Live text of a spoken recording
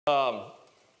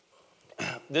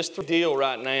This deal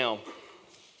right now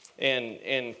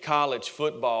in college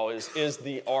football is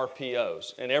the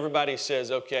RPOs. And everybody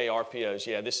says, okay, RPOs,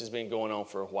 yeah, this has been going on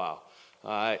for a while.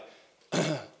 All right.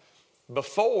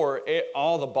 Before,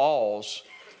 all the balls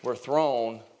were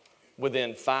thrown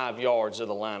within 5 yards of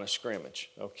the line of scrimmage,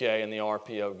 okay, in the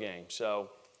RPO game. So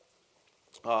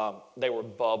they were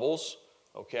bubbles,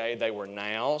 okay, they were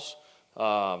nows.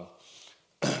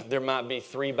 There might be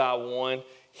 3-by-1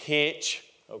 hitch,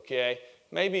 okay,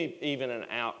 maybe even an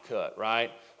outcut, right?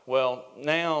 Well,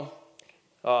 now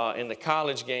in the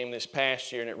college game this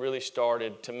past year, and it really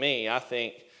started, to me, I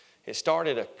think, it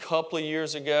started a couple of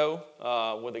years ago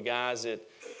with the guys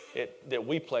that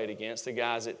we played against, the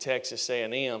guys at Texas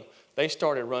A&M. They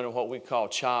started running what we call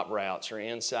chop routes or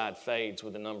inside fades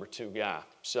with the number 2 guy.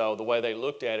 So the way they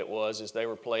looked at it is they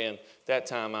were playing, that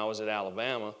time I was at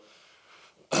Alabama,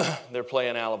 they're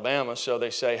playing Alabama, so they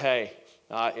say, hey,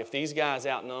 if these guys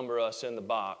outnumber us in the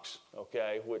box,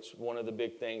 okay, which one of the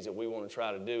big things that we want to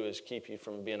try to do is keep you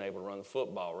from being able to run the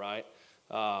football, right?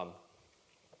 And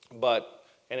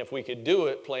if we could do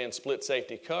it playing split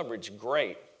safety coverage,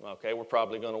 great, okay, we're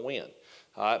probably going to win.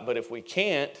 But if we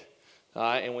can't,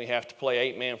 and we have to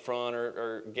play 8-man front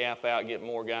or gap out, get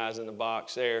more guys in the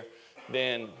box there,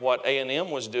 then what A&M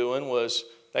was doing was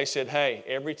they said, hey,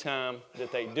 every time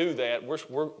that they do that,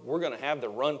 we're going to have the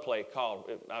run play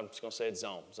called. I'm just going to say it's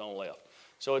zone left.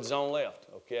 So it's zone left,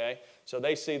 okay? So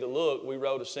they see the look. We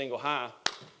rode a single high.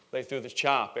 They threw the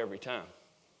chop every time,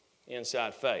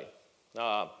 inside fade.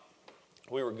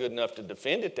 We were good enough to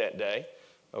defend it that day,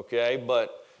 okay?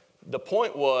 But the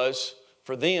point was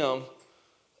for them,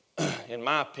 in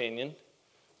my opinion,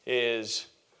 is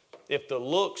if the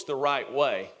look's the right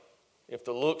way,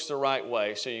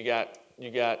 so you got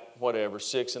whatever,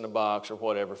 6 in the box or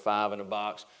whatever, 5 in the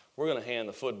box, we're going to hand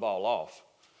the football off.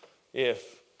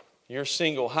 If you're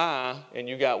single high and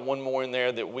you got one more in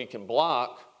there that we can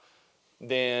block,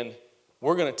 then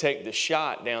we're going to take the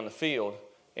shot down the field,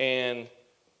 and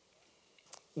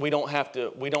we don't have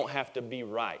to be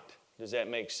right. Does that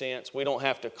make sense? We don't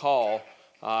have to call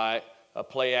a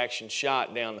play action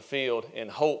shot down the field and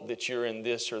hope that you're in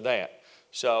this or that.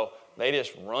 So they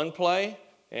just run play.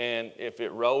 And if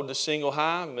it rolled the single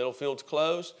high, middle field's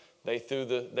closed, they threw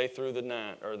the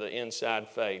 9 or the inside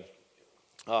fade.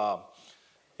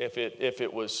 If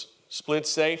it was split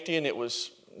safety and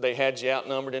they had you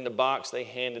outnumbered in the box, they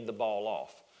handed the ball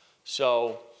off.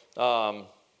 So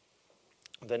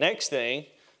the next thing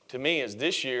to me is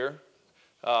this year,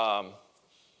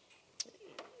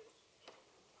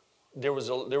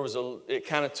 it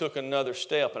kind of took another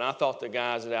step, and I thought the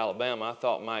guys at Alabama, I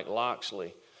thought Mike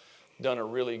Loxley done a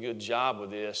really good job with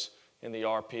this in the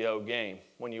RPO game.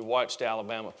 When you watched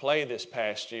Alabama play this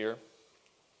past year,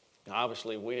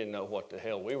 obviously we didn't know what the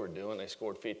hell we were doing. They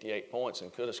scored 58 points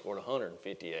and could have scored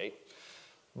 158.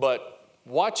 But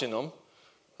watching them,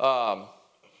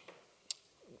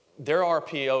 their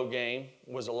RPO game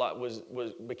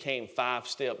became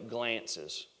 5-step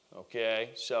glances.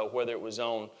 Okay, so whether it was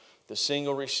on the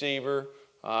single receiver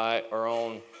or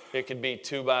on, it could be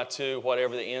 2-by-2,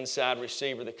 whatever, the inside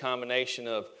receiver, the combination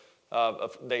of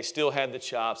they still had the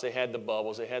chops, they had the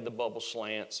bubbles, they had the bubble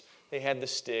slants, they had the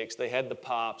sticks, they had the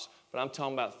pops, but I'm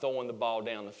talking about throwing the ball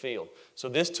down the field. So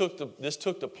this took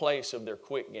the place of their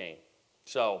quick game.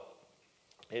 So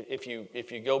if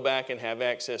you go back and have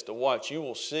access to watch, you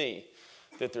will see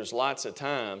that there's lots of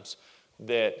times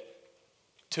that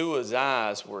Tua's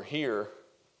eyes were here,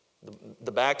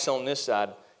 the back's on this side,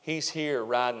 he's here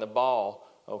riding the ball,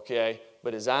 okay,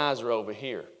 but his eyes are over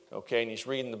here, okay, and he's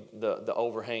reading the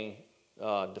overhang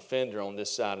defender on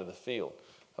this side of the field,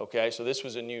 okay, so this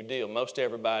was a new deal. Most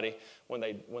everybody, when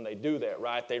they do that,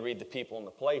 right, they read the people on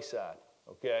the play side,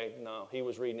 okay, no, he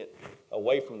was reading it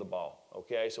away from the ball,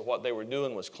 okay, so what they were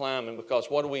doing was climbing, because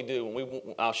what do we do?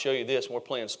 I'll show you this, when we're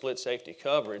playing split safety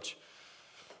coverage,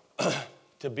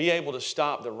 to be able to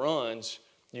stop the runs,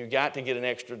 you got to get an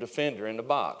extra defender in the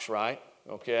box, right?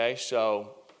 Okay,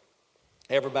 so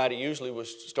everybody usually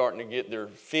was starting to get their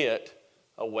fit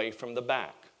away from the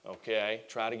back, okay?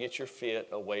 Try to get your fit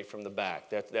away from the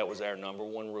back. That was our number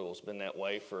 1 rule. It's been that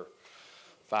way for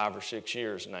 5 or 6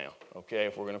 years now, okay?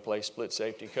 If we're going to play split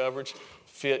safety coverage,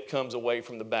 fit comes away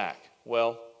from the back.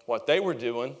 Well, what they were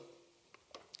doing,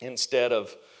 instead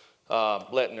of I'm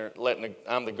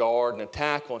the guard and a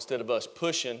tackle, instead of us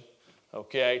pushing,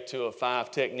 okay, to a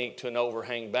 5 technique to an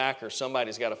overhang backer,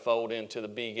 somebody's got to fold into the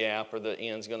B gap or the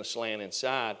end's going to slant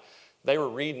inside. They were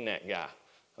reading that guy,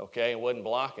 okay, and wasn't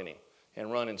blocking him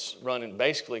and running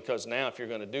basically, because now if you're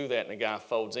going to do that and the guy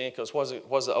folds in, because what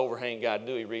does the overhang guy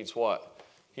do? He reads what?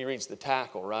 He reads the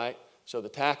tackle, right? So the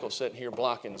tackle's sitting here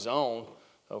blocking zone,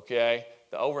 okay?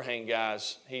 The overhang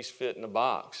guys, he's fitting the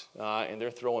box, and they're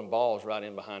throwing balls right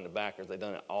in behind the backers. They've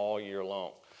done it all year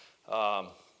long.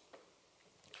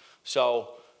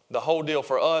 So the whole deal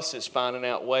for us is finding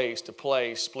out ways to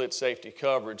play split safety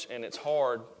coverage, and it's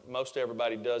hard. Most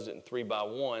everybody does it in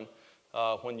 3-by-1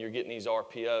 when you're getting these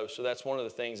RPOs. So that's one of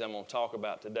the things I'm going to talk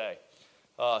about today.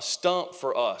 Stump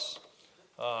for us.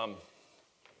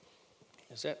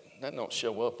 Is that don't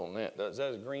show up on that? Is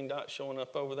that a green dot showing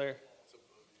up over there?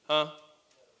 Huh?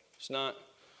 It's not?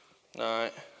 All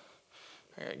right.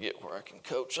 I got to get where I can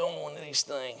coach on one of these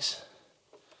things.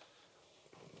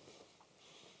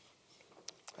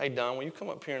 Hey, Don, will you come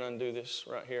up here and undo this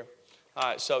right here?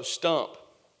 All right, so stump.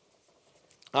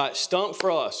 All right, stump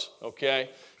for us,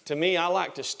 okay? To me, I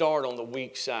like to start on the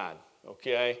weak side,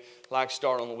 okay? I like to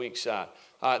start on the weak side.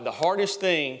 The hardest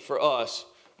thing for us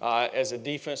as a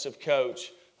defensive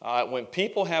coach, when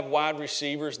people have wide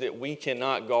receivers that we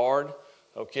cannot guard,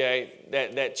 okay,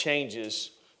 that changes.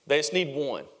 They just need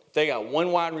one. If they got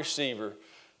one wide receiver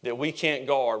that we can't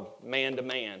guard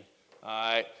man-to-man, all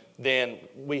right, then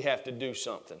we have to do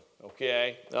something,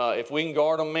 okay? If we can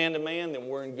guard them man-to-man, then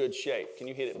we're in good shape. Can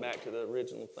you hit it back to the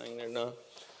original thing there, no?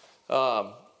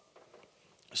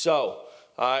 So,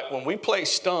 all right, when we play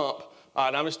stump, all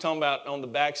right, I'm just talking about on the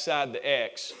backside, the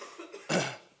X.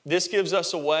 This gives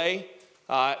us a way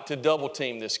to double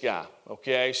team this guy,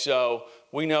 okay? So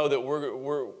we know that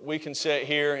we can sit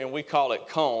here and we call it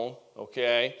cone,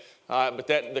 okay? But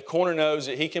the corner knows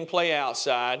that he can play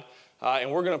outside,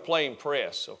 and we're going to play him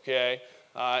press, okay?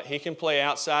 He can play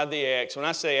outside the X. When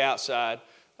I say outside,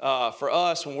 for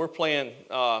us, when we're playing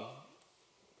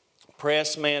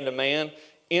press man-to-man,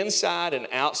 inside and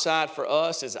outside for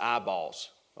us is eyeballs,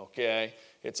 okay?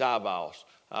 It's eyeballs.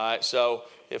 All right, so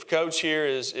if coach here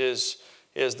is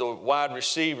the wide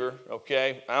receiver,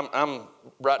 okay, I'm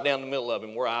right down the middle of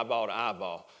him. We're eyeball to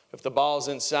eyeball. If the ball's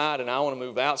inside and I want to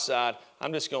move outside,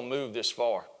 I'm just going to move this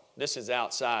far. This is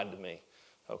outside to me,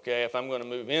 okay? If I'm going to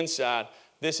move inside,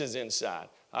 this is inside.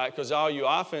 All right, because all you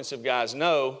offensive guys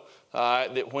know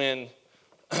that when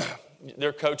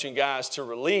they're coaching guys to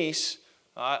release,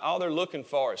 all they're looking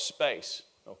for is space,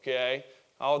 okay?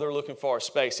 All they're looking for is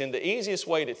space. And the easiest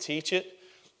way to teach it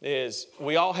is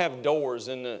we all have doors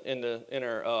in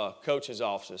our coaches'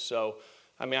 offices. So,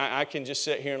 I mean, I can just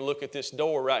sit here and look at this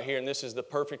door right here, and this is the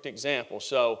perfect example.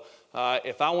 So,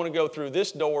 if I want to go through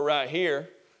this door right here,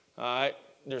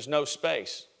 there's no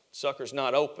space. Sucker's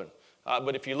not open.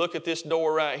 But if you look at this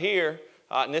door right here,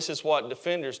 and this is what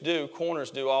defenders do, corners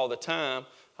do all the time,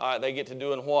 they get to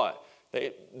doing what?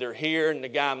 They're here, and the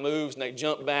guy moves, and they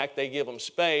jump back. They give them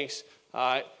space.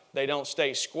 They don't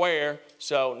stay square,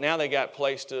 so now they got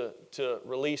place to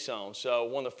release on. So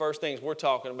one of the first things we're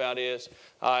talking about is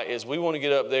we want to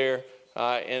get up there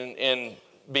and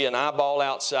be an eyeball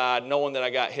outside, knowing that I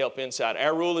got help inside.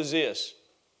 Our rule is this: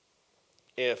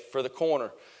 for the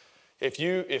corner,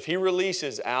 if he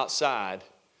releases outside,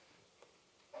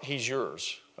 he's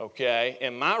yours, okay?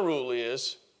 And my rule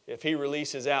is if he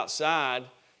releases outside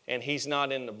and he's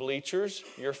not in the bleachers,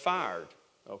 you're fired,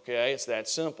 okay? It's that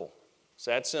simple. It's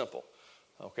that simple,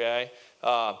 okay?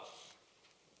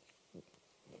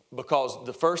 Because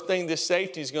the first thing this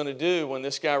safety is going to do when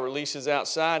this guy releases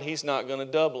outside, he's not going to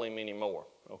double him anymore,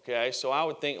 okay? So I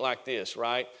would think like this,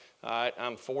 right?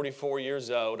 I'm 44 years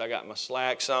old. I got my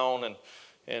slacks on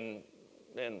and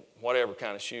whatever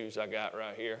kind of shoes I got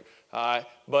right here.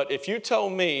 But if you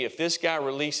told me if this guy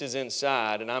releases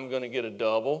inside and I'm going to get a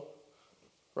double,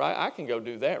 right, I can go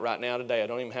do that right now today. I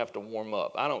don't even have to warm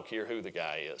up. I don't care who the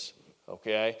guy is.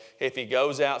 Okay, if he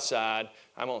goes outside,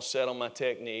 I'm going to set on my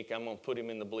technique. I'm going to put him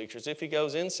in the bleachers. If he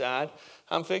goes inside,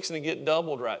 I'm fixing to get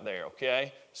doubled right there,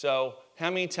 okay? So how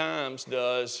many times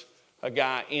does a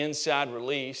guy inside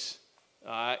release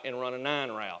and run a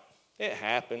 9 route? It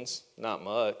happens, not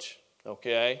much,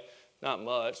 okay? Not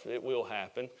much, but it will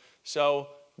happen. So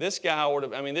this guy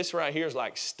this right here is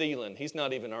like stealing. He's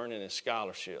not even earning his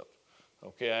scholarship,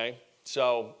 okay?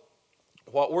 So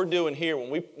what we're doing here,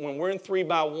 when we're in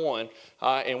 3-by-1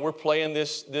 and we're playing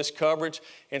this coverage,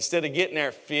 instead of getting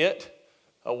our fit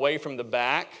away from the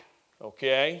back,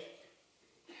 okay?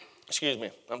 Excuse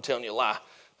me, I'm telling you a lie.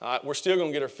 We're still going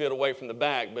to get our fit away from the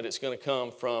back, but it's going to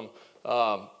come from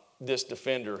this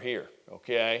defender here,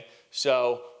 okay?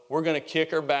 So we're going to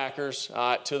kick our backers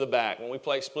to the back. When we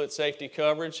play split safety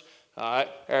coverage,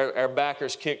 our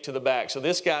backers kick to the back. So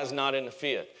this guy's not in the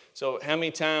fit. So how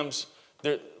many times...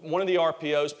 one of the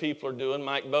RPOs people are doing,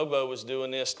 Mike Bobo was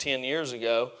doing this 10 years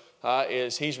ago,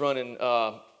 is he's running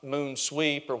moon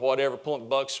sweep or whatever,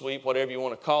 buck sweep, whatever you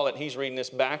want to call it. He's reading this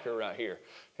backer right here.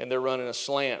 and they're running a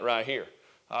slant right here.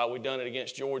 We done it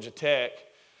against Georgia Tech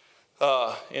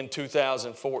in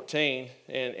 2014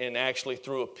 and actually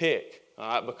threw a pick,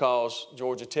 because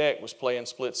Georgia Tech was playing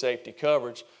split safety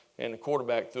coverage, and the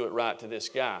quarterback threw it right to this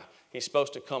guy. He's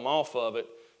supposed to come off of it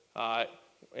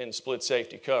in split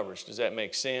safety coverage. Does that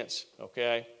make sense?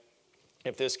 Okay,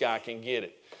 if this guy can get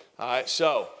it. All right,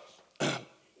 so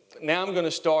now I'm going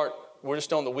to start. We're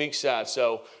just on the weak side.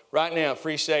 So right now,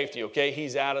 free safety, okay,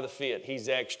 he's out of the fit. He's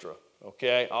extra,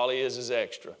 okay? All he is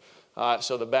extra. All right,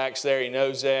 so the back's there. He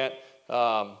knows that.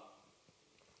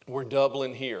 We're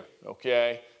doubling here,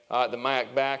 okay? The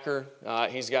Mac backer,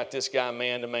 he's got this guy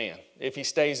man-to-man. If he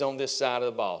stays on this side of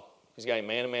the ball. He's got him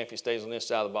man-to-man if he stays on this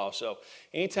side of the ball. So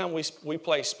anytime we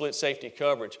play split safety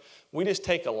coverage, we just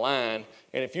take a line,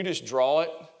 and if you just draw it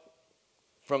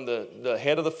from the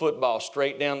head of the football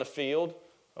straight down the field,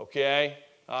 okay,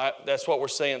 that's what we're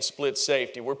saying, split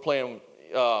safety. We're playing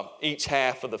each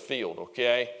half of the field,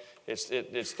 okay? It's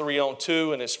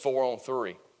 3-on-2 and it's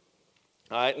 4-on-3.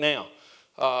 All right, now,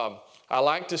 I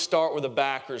like to start with the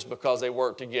backers because they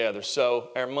work together. So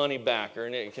our money backer,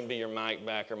 and it can be your Mike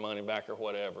backer, money backer,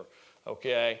 whatever,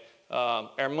 okay?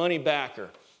 Our money backer,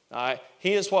 all right,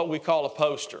 he is what we call a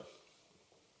poster.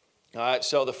 All right,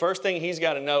 so the first thing he's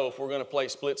got to know if we're going to play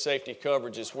split safety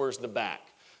coverage is where's the back,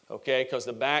 okay? Because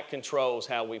the back controls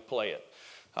how we play it.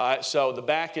 All right, so the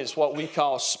back is what we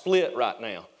call split right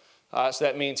now. So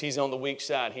that means he's on the weak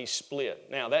side, he's split.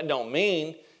 Now, that don't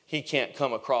mean he can't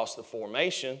come across the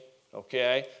formation,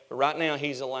 okay? But right now,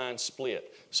 he's aligned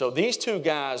split. So these two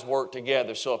guys work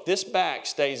together. So if this back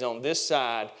stays on this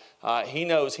side, he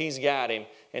knows he's got him,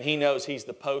 and he knows he's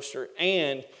the poster,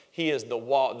 and he is the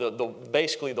wall,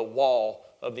 basically the wall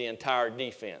of the entire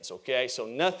defense, okay? So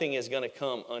nothing is going to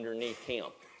come underneath him,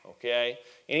 okay?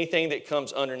 Anything that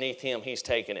comes underneath him, he's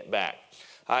taking it back.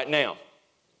 All right, now,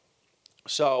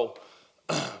 so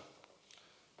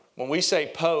when we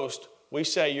say post, we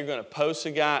say you're going to post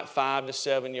a guy at 5 to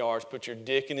 7 yards, put your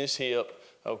dick in his hip,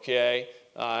 okay,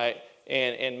 all right,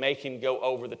 and make him go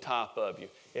over the top of you.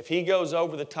 If he goes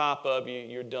over the top of you,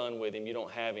 you're done with him. You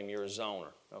don't have him. You're a zoner,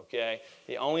 okay?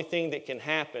 The only thing that can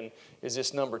happen is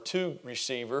this number 2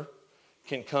 receiver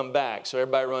can come back. So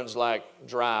everybody runs like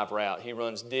drive route. He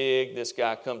runs dig. This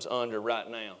guy comes under right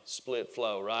now, split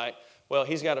flow, right? Well,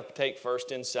 he's got to take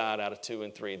first inside out of 2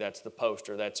 and 3. That's the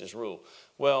poster. That's his rule.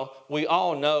 Well, we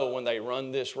all know when they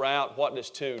run this route, what does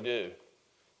 2 do?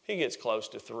 He gets close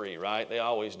to 3, right? They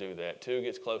always do that. 2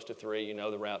 gets close to 3. You know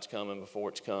the route's coming before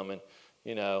it's coming.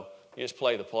 You know, you just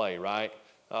play the play, right?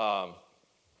 But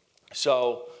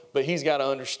he's got to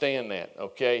understand that,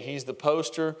 okay? He's the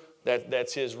poster.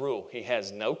 That's his rule. He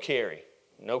has no carry,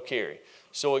 no carry.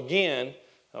 So again,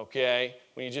 okay,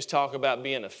 when you just talk about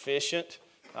being efficient,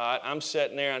 I'm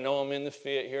sitting there. I know I'm in the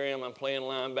fit. Here I am. I'm playing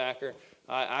linebacker.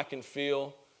 I can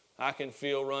feel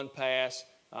run pass.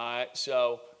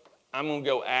 So I'm going to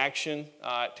go action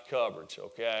to coverage,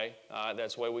 okay?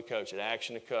 That's the way we coach it,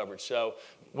 action to coverage. So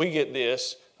we get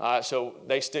this. So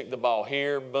they stick the ball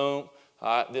here, boom.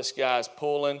 This guy's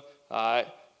pulling. Our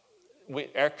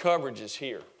coverage is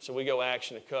here. So we go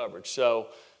action to coverage. So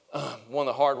one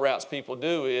of the hard routes people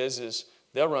do is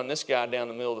they'll run this guy down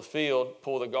the middle of the field,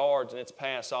 pull the guards, and it's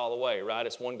pass all the way, right?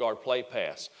 It's one guard play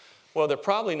pass. Well, they're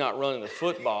probably not running the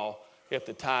football if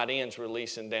the tight end's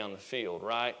releasing down the field,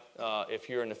 right? If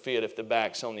you're in the field, if the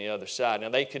back's on the other side. Now,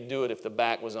 they could do it if the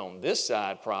back was on this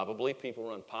side, probably. People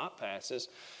run pop passes.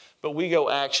 But we go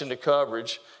action to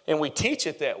coverage, and we teach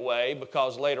it that way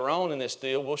because later on in this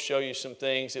deal, we'll show you some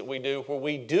things that we do where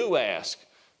we do ask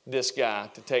this guy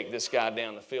to take this guy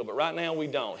down the field. But right now, we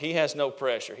don't. He has no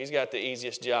pressure. He's got the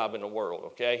easiest job in the world,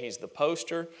 okay? He's the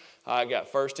poster. I got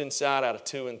first inside out of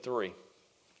 2 and 3,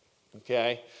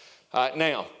 okay?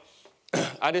 Now,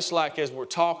 I just like as we're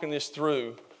talking this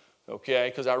through, okay,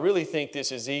 because I really think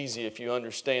this is easy if you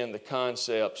understand the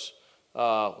concepts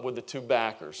with the 2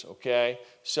 backers, okay?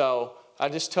 So I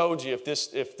just told you if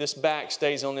this back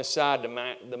stays on this side,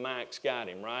 the Mac's got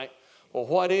him, right? Well,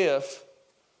 what if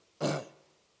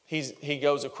he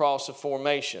goes across the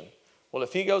formation? Well,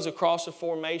 if he goes across the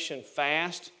formation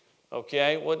fast,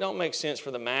 okay, well, it don't make sense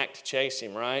for the Mac to chase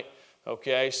him, right?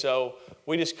 Okay, so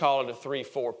we just call it a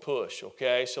 3-4 push,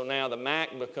 okay? So now the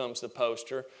Mac becomes the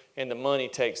poster and the money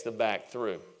takes the back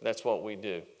through. That's what we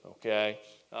do, okay?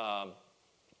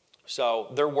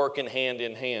 So they're working hand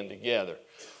in hand together.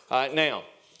 All right, now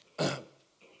I'm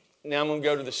going to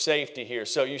go to the safety here.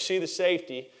 So you see the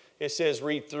safety, it says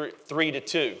read 3 to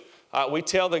 2. We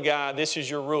tell the guy, this is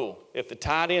your rule. If the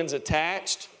tight end's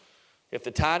attached, you're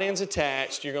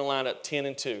going to line up 10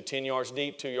 and 2, 10 yards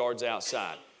deep, 2 yards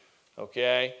outside.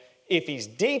 Okay? If he's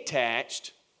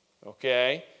detached,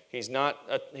 okay? He's not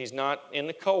in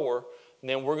the core. And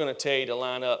then we're going to tell you to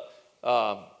line up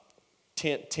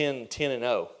 10 and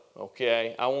 0,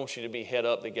 okay? I want you to be head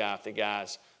up the guy if the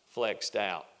guy's flexed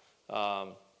out.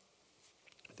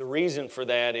 The reason for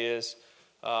that is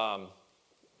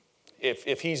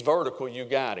if he's vertical, you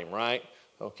got him, right?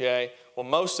 Okay? Well,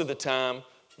 most of the time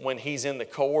when he's in the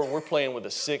core, we're playing with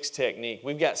a 6 technique.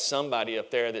 We've got somebody up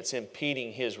there that's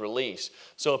impeding his release.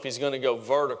 So if he's going to go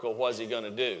vertical, what's he going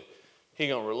to do? He's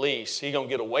going to release. He's going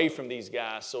to get away from these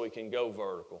guys so he can go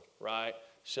vertical, right?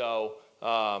 So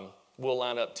we'll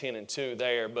line up 10 and 2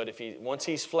 there. But once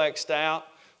he's flexed out,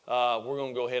 we're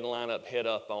going to go ahead and line up head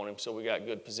up on him so we got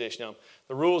good position on him.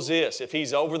 The rule is this: if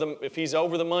he's over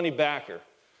the money backer,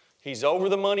 he's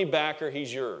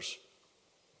yours.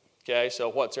 Okay, so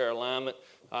what's our alignment?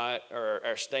 Or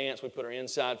our stance? We put our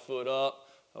inside foot up.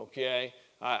 Okay,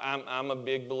 I'm a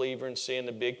big believer in seeing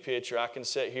the big picture. I can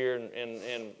sit here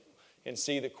and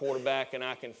see the quarterback, and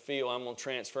I can feel. I'm going to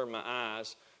transfer my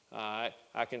eyes.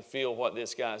 I can feel what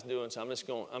this guy's doing, so I'm just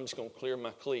going to clear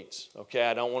my cleats. Okay,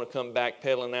 I don't want to come back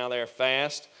pedaling out there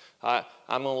fast. I'm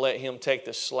going to let him take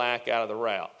the slack out of the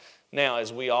route. Now,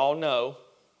 as we all know,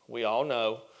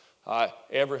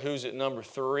 ever who's at number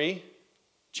 3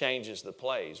 changes the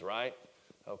plays, right?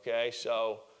 Okay,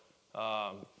 so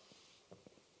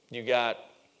you got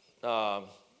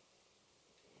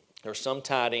there's some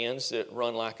tight ends that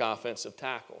run like offensive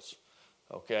tackles.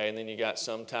 Okay, and then you got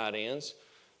some tight ends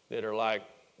that are like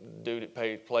dude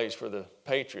that plays for the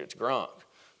Patriots, Gronk.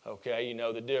 Okay, you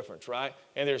know the difference, right?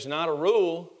 And there's not a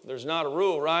rule,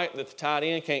 right, that the tight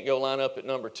end can't go line up at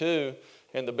number 2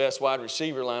 and the best wide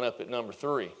receiver line up at number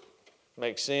 3.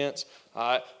 Makes sense?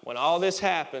 All right, when all this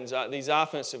happens, these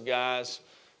offensive guys,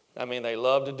 I mean, they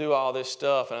love to do all this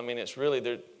stuff. And I mean, it's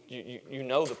really, you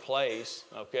know the plays,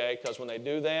 okay? Because when they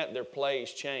do that, their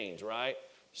plays change, right?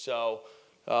 So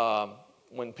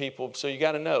so you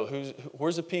got to know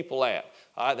where's the people at.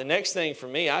 All right, the next thing for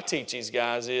me, I teach these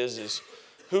guys is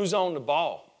who's on the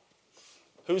ball.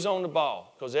 Who's on the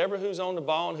ball? Because who's on the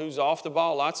ball and who's off the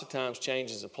ball lots of times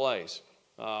changes the plays.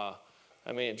 I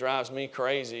mean, it drives me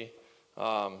crazy.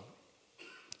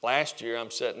 Last year,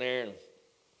 I'm sitting there and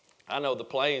I know the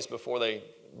plays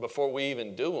before we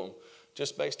even do them,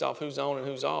 just based off who's on and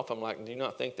who's off. I'm like, do you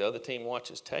not think the other team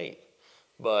watches tape?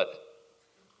 But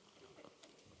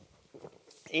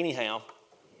anyhow,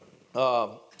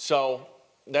 so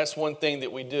that's one thing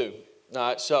that we do. All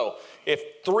right, so if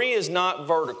 3 is not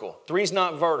vertical, 3's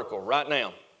not vertical right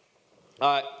now.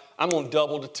 All right, I'm going to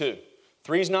double to 2.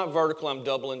 3's not vertical, I'm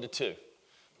doubling to 2.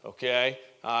 Okay,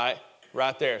 all right,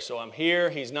 right there. So I'm here,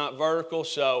 he's not vertical.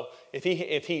 So if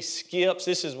he skips,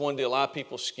 this is one deal. A lot of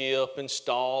people skip and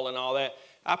stall and all that.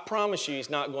 I promise you he's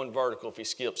not going vertical if he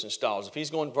skips and stalls. If he's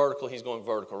going vertical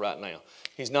right now.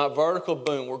 He's not vertical,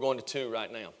 boom, we're going to 2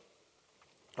 right now.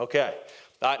 Okay,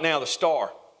 all right, now the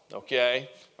star, okay,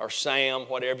 or Sam,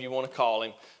 whatever you want to call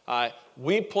him. All right,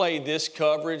 we play this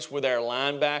coverage with our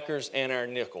linebackers and our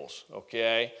nickels,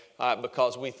 okay, all right,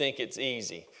 because we think it's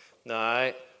easy. All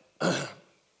right,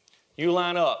 you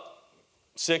line up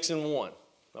 6 and 1,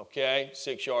 okay,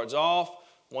 6 yards off,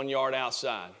 1 yard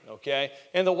outside, okay?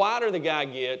 And the wider the guy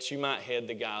gets, you might head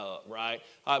the guy up, right?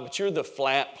 All right, but you're the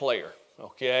flat player,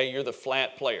 okay? You're the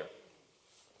flat player.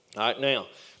 All right, now,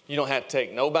 you don't have to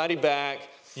take nobody back.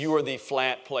 You are the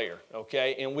flat player,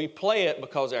 okay? And we play it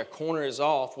because our corner is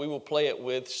off. We will play it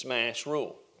with smash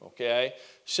rule, okay?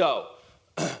 So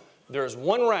there's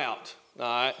one route, all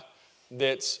right,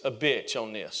 that's a bitch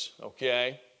on this,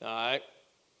 okay? All right?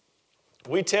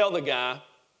 We tell the guy,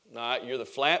 all right, you're the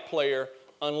flat player,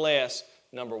 unless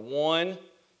number 1,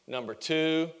 number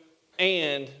 2,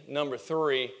 and number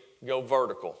 3 go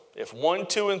vertical. If 1,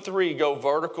 2, and 3 go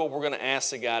vertical, we're going to ask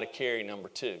the guy to carry number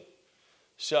 2.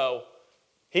 So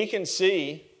he can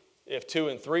see if 2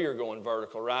 and 3 are going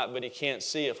vertical, right? But he can't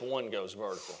see if 1 goes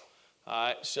vertical. All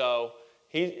right, so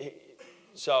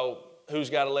so who's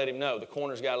got to let him know? The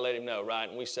corner's got to let him know, right?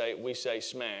 And we say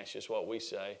smash is what we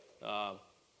say.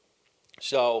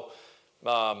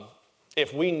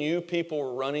 If we knew people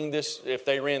were running this, if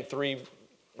they ran 3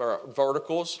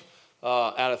 verticals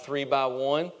out of 3 by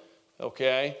 1,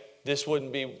 okay, this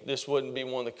wouldn't be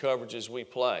one of the coverages we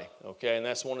play, okay? And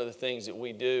that's one of the things that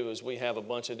we do is we have a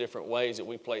bunch of different ways that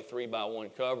we play 3 by 1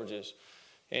 coverages,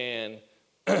 and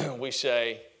we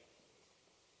say,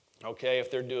 okay, if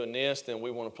they're doing this, then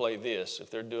we want to play this. If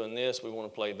they're doing this, we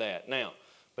want to play that. Now,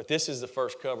 but this is the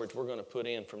first coverage we're going to put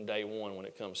in from day one when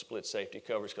it comes to split safety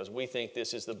coverage because we think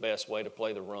this is the best way to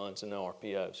play the runs and the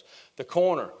RPOs. The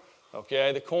corner,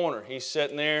 okay, the corner, he's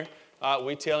sitting there.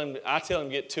 I tell him to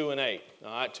get 2 and 8.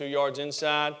 All right, 2 yards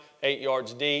inside, 8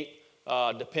 yards deep,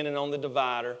 depending on the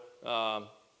divider.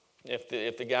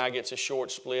 If the guy gets a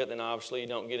short split, then obviously you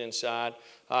don't get inside.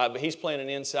 But he's playing an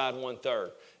inside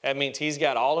 1/3. That means he's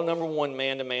got all of number 1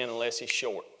 man-to-man unless he's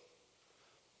short.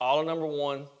 All of number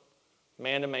 1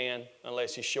 man-to-man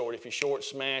unless he's short. If he's short,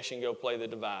 smash and go play the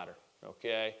divider.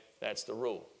 Okay, that's the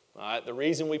rule. All right, the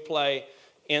reason we play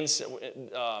inside,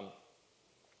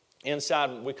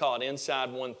 we call it inside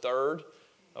 1/3,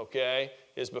 okay,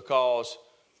 is because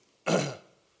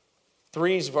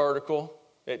 3's vertical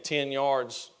at 10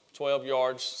 yards, 12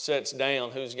 yards, sets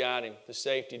down. Who's got him? The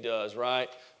safety does, right?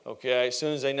 Okay, as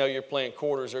soon as they know you're playing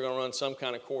quarters, they're going to run some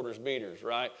kind of quarters beaters,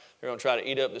 right? They're going to try to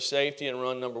eat up the safety and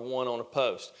run number 1 on a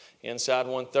post. Inside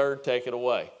 1/3, take it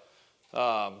away.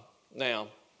 Now,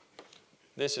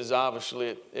 this is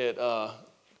obviously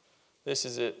this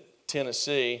is at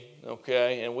Tennessee,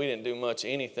 okay, and we didn't do much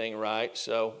anything right,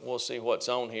 so we'll see what's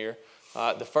on here.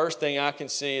 The first thing I can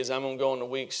see is I'm going to go on the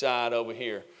weak side over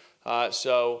here.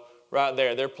 So right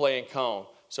there, they're playing cone.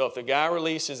 So if the guy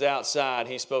releases outside,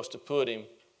 he's supposed to put him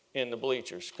in the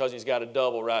bleachers because he's got a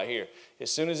double right here. As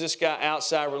soon as this guy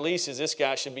outside releases, this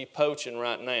guy should be poaching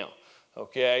right now.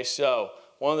 Okay, so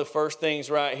one of the first things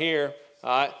right here,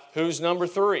 who's number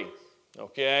 3?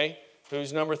 Okay,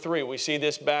 who's number 3? We see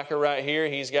this backer right here.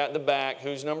 He's got the back.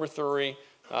 Who's number 3?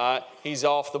 He's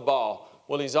off the ball.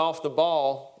 Well, he's off the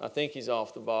ball. I think he's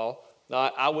off the ball.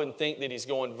 I wouldn't think that he's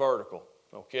going vertical.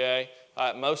 Okay,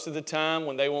 most of the time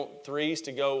when they want 3s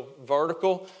to go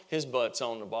vertical, his butt's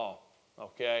on the ball.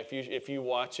 Okay, if you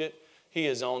watch it, he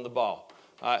is on the ball.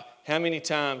 How many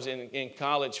times in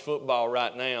college football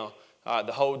right now,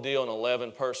 the whole deal in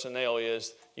 11 personnel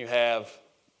is you have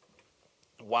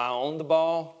Y on the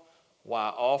ball,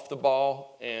 Y off the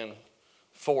ball, and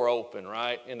 4 open,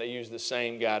 right? And they use the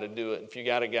same guy to do it. If you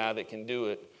got a guy that can do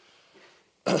it,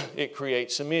 it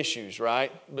creates some issues,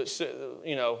 right? But,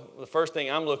 you know, the first thing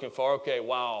I'm looking for, okay,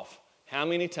 Y off. How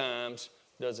many times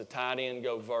does a tight end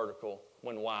go vertical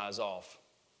when Y is off?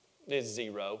 It's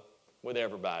 0 with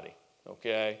everybody,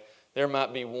 okay? There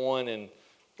might be 1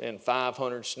 in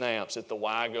 500 snaps that the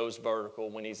Y goes vertical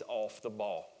when he's off the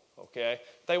ball, okay?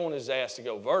 If they want his ass to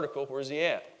go vertical, where's he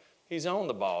at? He's on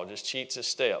the ball, just cheats a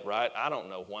step, right? I don't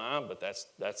know why, but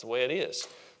that's the way it is.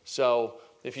 So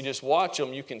if you just watch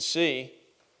them, you can see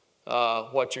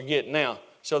what you're getting. Now,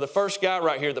 so the first guy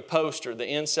right here, the poster, the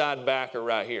inside backer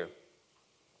right here.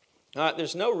 All right,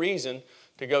 there's no reason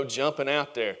to go jumping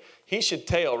out there. He should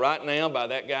tell right now by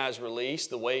that guy's release,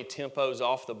 the way he tempos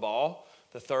off the ball,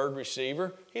 the 3rd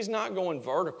receiver, he's not going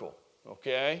vertical,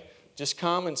 okay? Just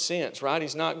common sense, right?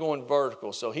 He's not going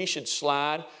vertical. So he should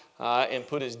slide and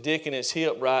put his dick in his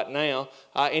hip right now.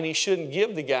 And he shouldn't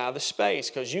give the guy the space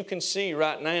because you can see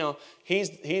right now he's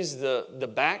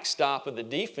the backstop of the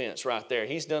defense right there.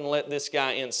 He's done let this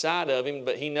guy inside of him,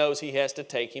 but he knows he has to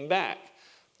take him back.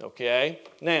 Okay?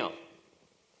 Now,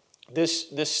 this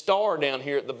star down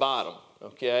here at the bottom,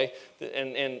 okay?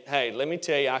 And hey, let me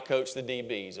tell you, I coach the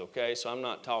DBs, okay? So I'm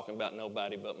not talking about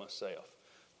nobody but myself.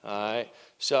 All right,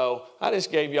 so I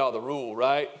just gave y'all the rule,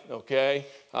 right? Okay,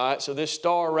 all right, so this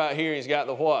star right here, he's got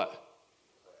the what?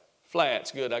 Flats.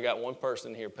 Good, I got one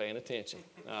person here paying attention.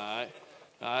 All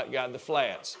right, got the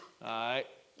flats. All right,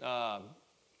 I'm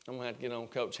going to have to get on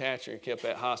Coach Hatcher. He kept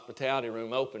that hospitality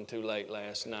room open too late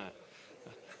last night.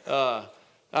 All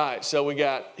right, so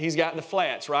he's got the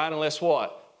flats, right? Unless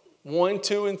what? 1,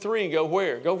 2, and 3 go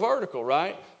where? Go vertical,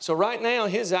 right? So right now,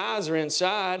 his eyes are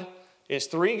inside. Is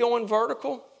 3 going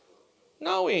vertical?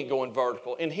 No, he ain't going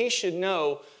vertical. And he should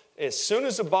know as soon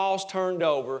as the ball's turned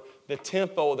over, the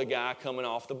tempo of the guy coming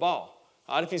off the ball.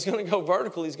 All right, if he's going to go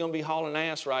vertical, he's going to be hauling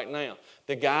ass right now.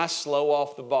 The guy's slow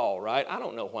off the ball, right? I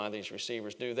don't know why these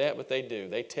receivers do that, but they do.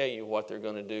 They tell you what they're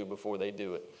going to do before they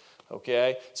do it.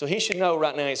 Okay? So he should know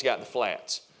right now he's got the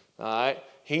flats. All right?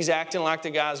 He's acting like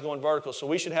the guy's going vertical, so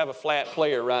we should have a flat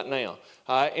player right now.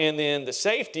 All right? And then the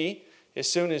safety, as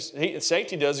soon as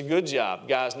safety does a good job.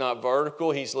 Guy's not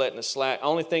vertical. He's letting the slack.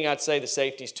 Only thing I'd say, the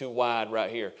safety's too wide right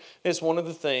here. It's one of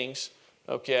the things,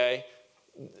 okay,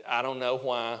 I don't know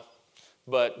why,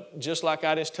 but just like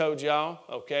I just told y'all,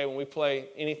 okay, when we play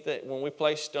anything, when we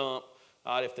play stump,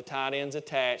 if the tight end's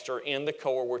attached or in the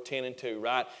core, we're 10 and 2,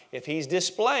 right? If he's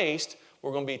displaced,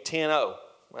 we're going to be 10-0.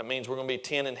 That means we're going to be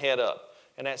 10 and head up,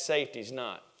 and that safety's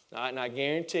not. All right, and I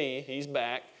guarantee you, he's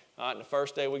back. All right, and the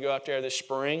first day we go out there this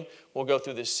spring, we'll go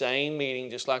through the same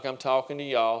meeting just like I'm talking to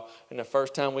y'all. And the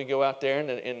first time we go out there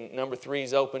and number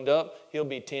 3's opened up, he'll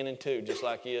be 10 and 2 just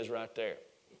like he is right there.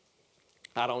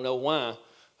 I don't know why,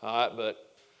 all right,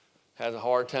 but has a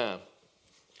hard time.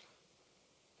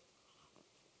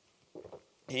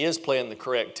 he is playing the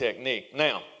correct technique.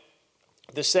 Now,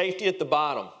 the safety at the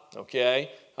bottom,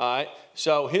 okay? All right,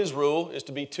 so his rule is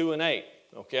to be 2 and 8,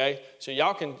 okay? So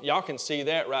y'all can see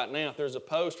that right now. If there's a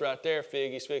post right there,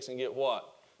 he's fixing to get what?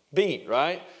 Beat,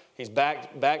 right? He's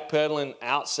backpedaling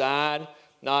outside,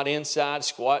 not inside,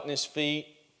 squatting his feet.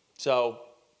 So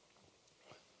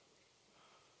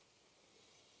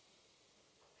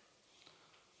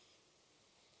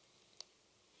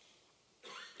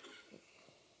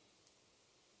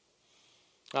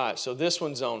all right, so this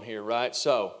one's on here, right?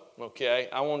 So, okay,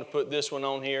 I want to put this one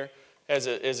on here as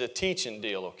a teaching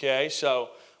deal, okay? So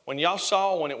when y'all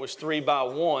saw when it was 3 by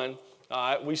 1,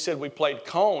 we said we played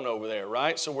cone over there,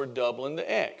 right? So we're doubling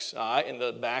the X, all right? And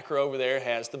the backer over there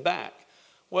has the back.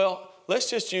 Well, let's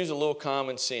just use a little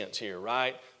common sense here,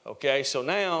 right? Okay, so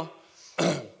now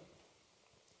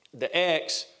the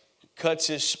X cuts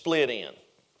his split end.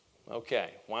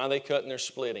 Okay, why are they cutting their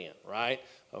split end, right?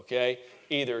 Okay,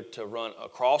 either to run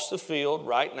across the field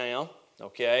right now,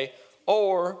 okay,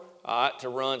 or to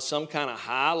run some kind of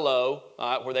high-low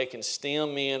where they can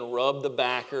stem in, rub the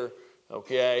backer,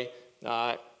 okay,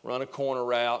 run a corner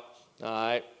route,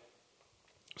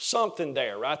 something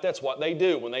there, right? That's what they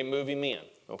do when they move him in,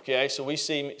 okay? So we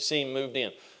see him moved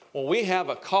in. Well, we have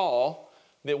a call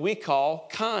that we call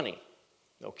Connie,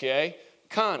 okay?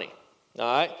 Connie, all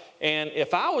right? And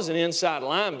if I was an inside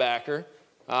linebacker,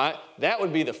 all right, that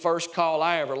would be the first call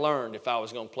I ever learned if I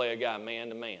was going to play a guy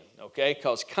man-to-man, okay?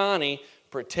 Because Connie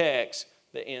protects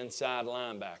the inside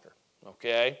linebacker,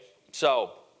 okay?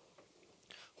 So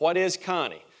what is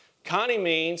Connie? Connie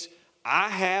means I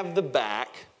have the back,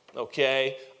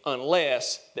 okay,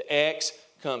 unless the X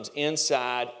comes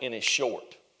inside and is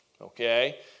short,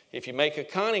 okay? If you make a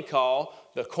Connie call,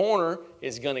 the corner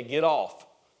is going to get off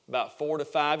about 4 to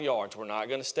 5 yards. We're not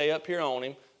going to stay up here on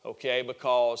him, okay,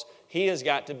 because he has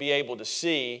got to be able to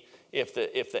see if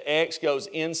the X goes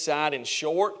inside and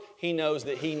short, he knows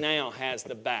that he now has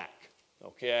the back,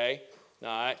 okay? All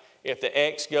right. If the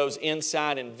X goes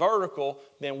inside and vertical,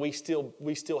 then we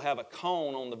still have a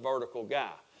cone on the vertical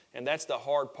guy. And that's the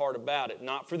hard part about it.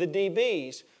 Not for the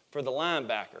DBs, for the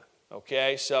linebacker.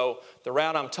 Okay, so the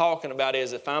route I'm talking about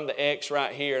is if I'm the X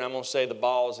right here, and I'm going to say the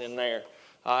ball's in there,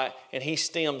 and he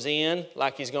stems in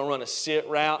like he's going to run a sit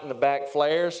route and the back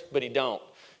flares, but he don't.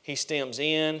 He stems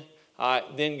in,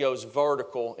 then goes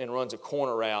vertical and runs a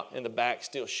corner route, and the back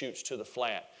still shoots to the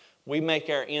flat. We make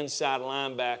our inside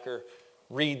linebacker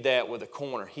read that with a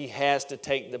corner. He has to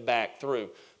take the back through.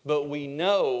 But we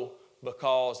know,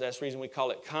 because that's the reason we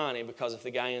call it Connie, because if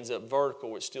the guy ends up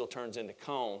vertical, it still turns into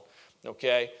cone.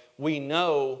 Okay? We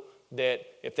know that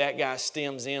if that guy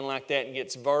stems in like that and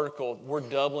gets vertical, we're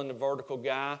doubling the vertical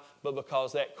guy, but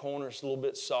because that corner's a little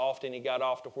bit soft and he got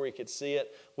off to where he could see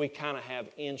it, we kind of have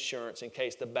insurance in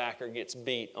case the backer gets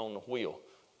beat on the wheel.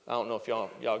 I don't know if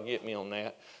y'all get me on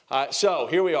that. All right, so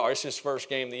here we are. It's his first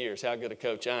game of the year. It's how good a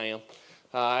coach I am.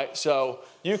 All right, so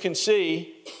you can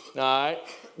see, all right,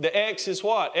 the X is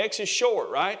what? X is short,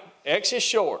 right? X is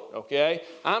short, okay?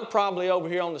 I'm probably over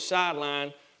here on the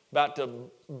sideline about to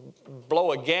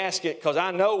blow a gasket because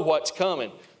I know what's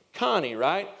coming. Connie,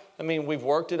 right? I mean, we've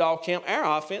worked it all camp.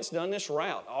 Our offense done this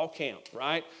route all camp,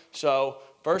 right? So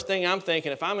first thing I'm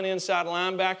thinking, if I'm an inside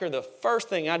linebacker, the first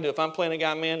thing I do if I'm playing a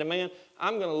guy man-to-man,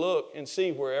 I'm going to look and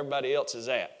see where everybody else is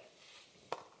at.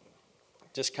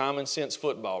 Just common sense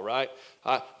football, right?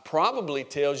 Probably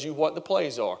tells you what the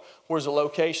plays are. Where's the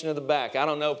location of the back? I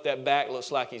don't know if that back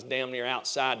looks like he's damn near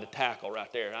outside the tackle right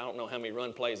there. I don't know how many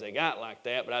run plays they got like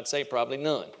that, but I'd say probably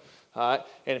none. All right?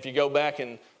 And if you go back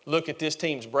and look at this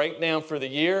team's breakdown for the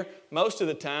year, most of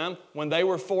the time when they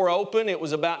were 4 open, it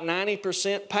was about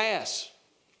 90% pass.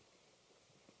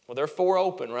 Well, they're 4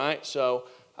 open, right? So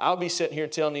I'll be sitting here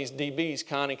telling these DBs,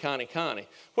 Connie, Connie, Connie,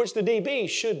 which the DBs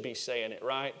should be saying it,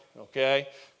 right? Okay?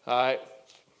 All right?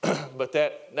 But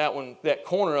that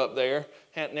corner up there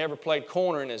hadn't never played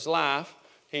corner in his life.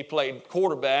 He played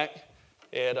quarterback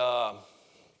at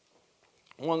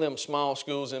one of them small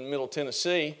schools in Middle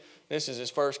Tennessee. This is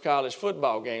his first college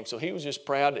football game, so he was just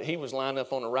proud that he was lined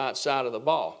up on the right side of the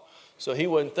ball. So he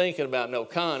wasn't thinking about no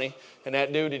Connie, and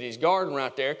that dude at his garden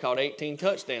right there caught 18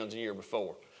 touchdowns a year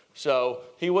before. So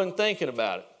he wasn't thinking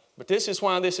about it. But this is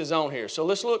why this is on here. So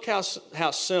let's look how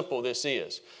simple this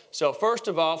is. So first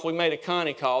of all, if we made a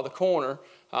Connie call, the corner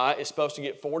is supposed to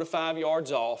get 4 to 5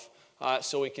 yards off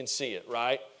so we can see it,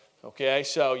 right? Okay,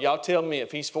 so y'all tell me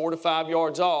if he's 4 to 5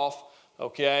 yards off,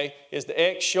 okay, is the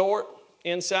X short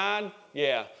inside?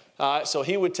 Yeah. So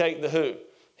he would take the who?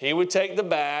 He would take the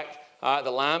back.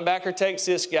 The linebacker takes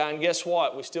this guy, and guess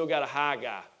what? We still got a high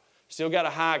guy. Still got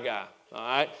a high guy, all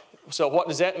right? So what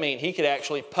does that mean? He could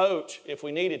actually poach if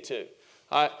we needed to.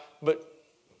 But,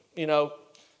 you know,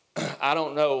 I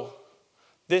don't know.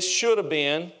 This should have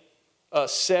been a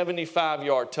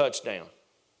 75-yard touchdown.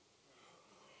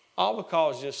 All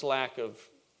because just lack of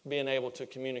being able to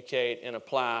communicate and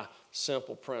apply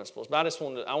simple principles. But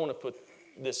I want to put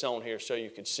this on here so you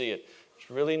can see it. It's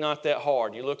really not that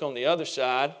hard. You look on the other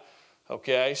side,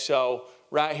 okay, so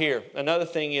right here. Another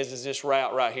thing is this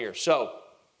route right here. So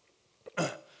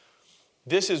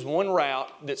this is one route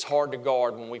that's hard to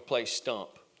guard when we play stump,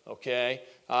 okay,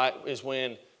 is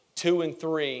when 2 and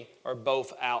 3 are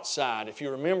both outside. If you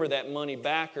remember, that money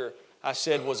backer I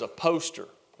said was a poster,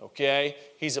 okay?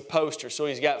 He's a poster, so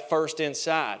he's got first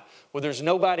inside. Well, there's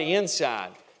nobody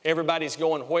inside. Everybody's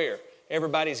going where?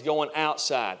 Everybody's going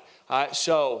outside. All right,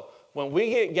 so when we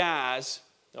get guys,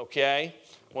 okay,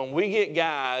 when we get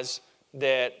guys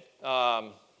that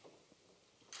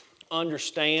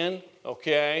understand,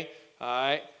 okay, all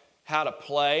right, how to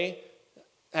play.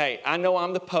 Hey, I know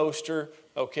I'm the poster,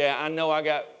 okay. I know I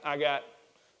got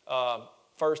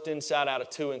first inside out of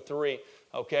 2 and 3,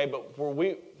 okay. But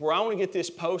where I want to get this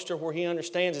poster where he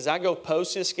understands is I go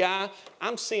post this guy,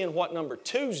 I'm seeing what number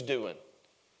 2's doing,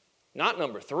 not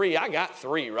number 3. I got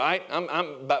 3, right?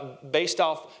 Based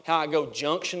off how I go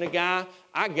junction the guy,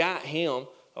 I got him,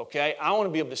 okay. I want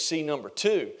to be able to see number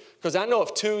 2 because I know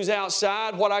if 2's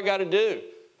outside, what I got to do.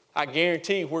 I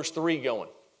guarantee where's 3 going?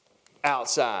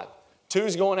 Outside.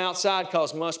 2's going outside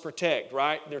because must protect,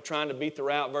 right? They're trying to beat the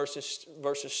route versus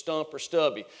stump or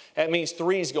stubby. That means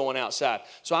 3's going outside.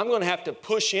 So I'm going to have to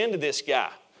push into this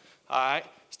guy. All right?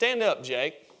 Stand up,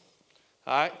 Jake.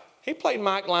 All right? He played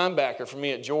Mike linebacker for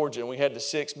me at Georgia, and we had the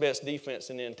 6th best defense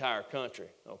in the entire country,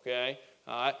 okay?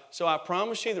 All right? So I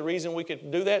promise you the reason we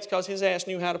could do that is because his ass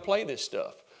knew how to play this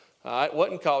stuff. All right? It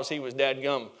wasn't because he was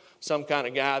dadgum some kind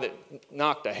of guy that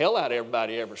knocked the hell out of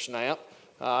everybody every snap.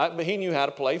 All right, but he knew how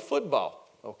to play football,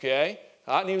 okay?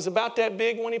 All right, and he was about that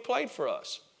big when he played for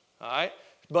us, all right?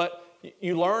 But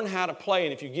you learn how to play,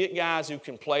 and if you get guys who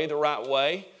can play the right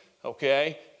way,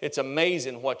 okay, it's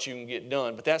amazing what you can get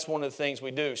done. But that's one of the things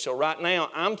we do. So right now,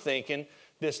 I'm thinking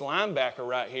this linebacker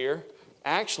right here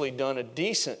actually done a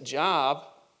decent job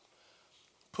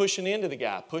pushing into the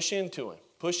guy, push into him,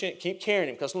 push in, keep carrying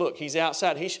him, because look, he's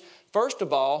outside. First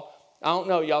of all, I don't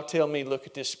know, y'all tell me, look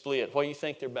at this split. What do you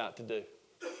think they're about to do?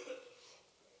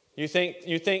 You think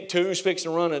 2's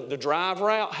fixing to run the drive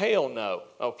route? Hell no.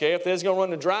 Okay, if they're going to run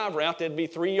the drive route, they'd be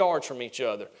 3 yards from each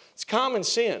other. It's common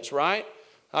sense, right?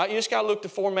 You just got to look to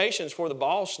formations for the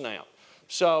ball snap.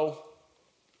 So,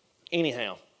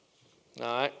 anyhow, all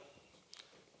right.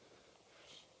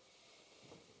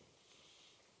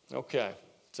 Okay,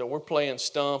 so we're playing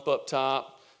stump up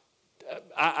top.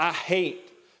 I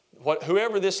hate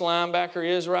whoever this linebacker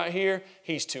is right here.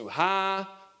 He's too high.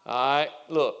 All right,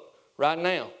 look, right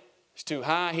now, he's too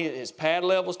high. His pad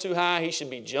level's too high. He should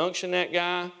be junction that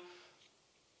guy.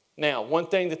 Now, one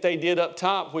thing that they did up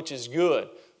top, which is good,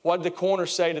 what did the corner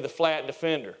say to the flat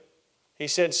defender? He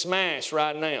said, smash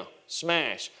right now,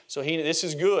 smash. So this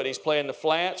is good. He's playing the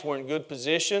flats. We're in good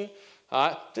position. All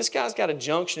right, this guy's got a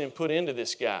junction and put into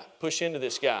this guy, push into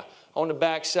this guy on the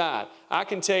backside. I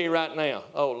can tell you right now,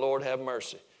 oh, Lord have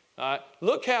mercy. All right,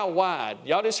 look how wide.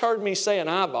 Y'all just heard me say an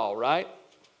eyeball, right?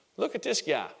 Look at this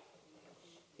guy.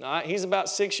 All right, he's about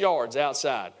 6 yards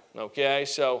outside, okay?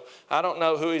 So I don't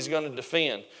know who he's going to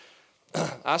defend.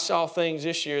 I saw things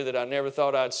this year that I never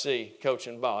thought I'd see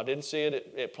coaching ball. I didn't see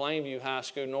it at Plainview High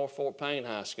School, North Fort Payne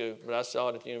High School, but I saw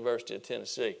it at the University of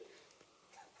Tennessee.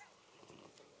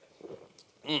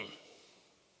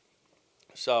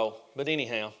 So, but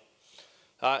anyhow,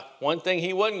 one thing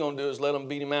he wasn't going to do is let them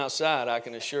beat him outside, I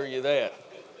can assure you that.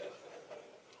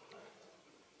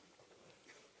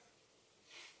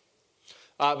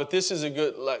 But this is a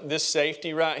good, like this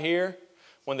safety right here,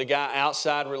 when the guy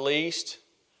outside released,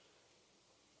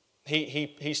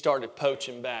 he started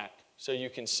poaching back. So you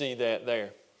can see that there.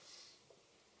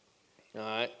 All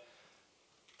right.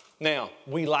 Now,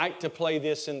 we like to play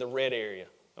this in the red area.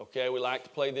 Okay, we like to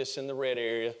play this in the red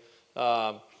area.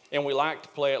 And we like to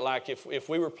play it like if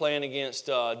we were playing against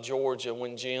Georgia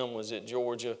when Jim was at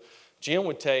Georgia, Jim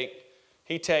would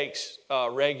he takes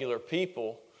regular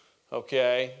people,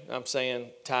 okay, I'm saying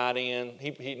tight end.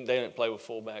 They didn't play with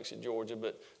fullbacks at Georgia,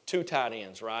 but 2 tight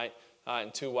ends, right,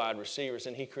 and 2 wide receivers,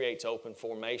 and he creates open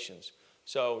formations.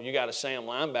 So you got a Sam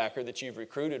linebacker that you've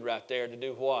recruited right there to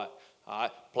do what?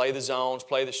 Play the zones,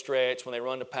 play the stretch. When they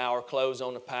run the power, close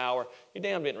on the power. You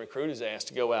damn didn't recruit his ass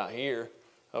to go out here,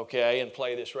 okay, and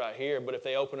play this right here. But if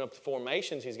they open up the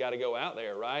formations, he's got to go out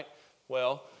there, right?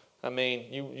 Well, I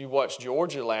mean, you watched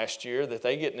Georgia last year that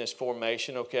they get in this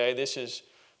formation, okay. This is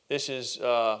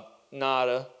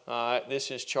nada. All right,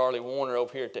 this is Charlie Warner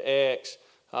over here at the X.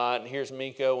 And here's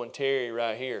Miko and Terry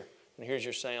right here. And here's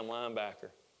your Sam linebacker.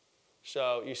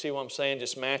 So you see what I'm saying?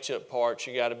 Just matchup parts.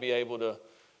 You got to be able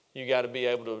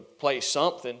to play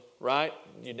something, right?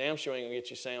 You damn sure ain't gonna get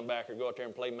your Sam backer go out there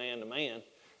and play man to man.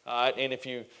 All right, and if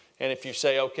you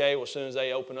say, okay, well, as soon as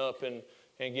they open up and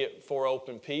get 4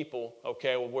 open people,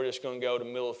 okay, well, we're just going to go to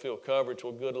middle of field coverage.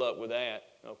 Well, good luck with that.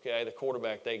 Okay, the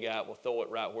quarterback they got will throw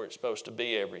it right where it's supposed to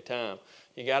be every time.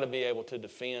 You got to be able to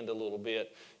defend a little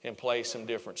bit and play some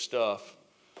different stuff.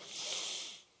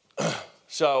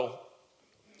 So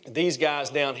these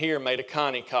guys down here made a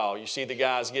Connie call. You see the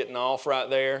guys getting off right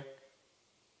there?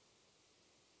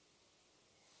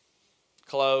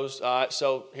 Closed. All right,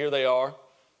 so here they are.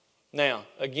 Now,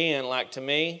 again, like to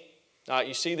me,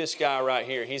 you see this guy right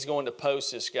here. He's going to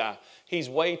post this guy. He's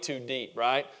way too deep,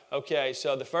 right? Okay,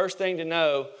 so the first thing to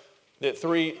know that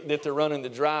they're running the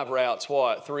drive routes,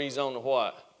 what? 3's on the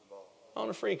what? On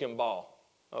the freaking ball.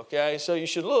 Okay, so you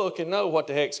should look and know what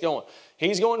the heck's going.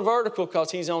 He's going vertical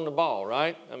because he's on the ball,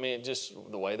 right? I mean, just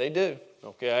the way they do.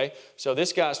 Okay, so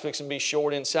this guy's fixing to be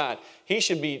short inside. He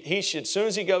should, as soon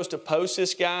as he goes to post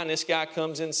this guy and this guy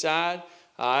comes inside,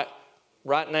 all right,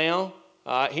 right now,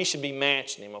 he should be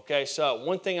matching him. Okay, so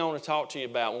one thing I want to talk to you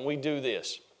about when we do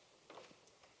this.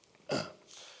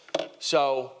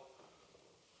 So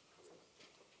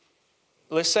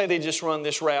let's say they just run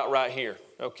this route right here,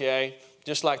 okay?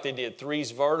 Just like they did.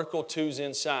 3's vertical, 2's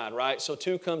inside, right? So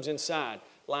 2 comes inside.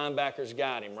 Linebacker's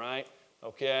got him, right?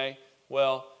 Okay?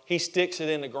 Well, he sticks it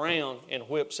in the ground and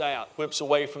whips out, whips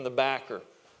away from the backer.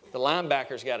 The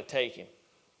linebacker's got to take him.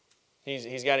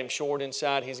 He's got him short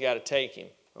inside. He's got to take him,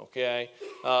 okay?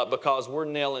 Because we're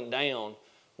nailing down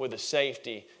with a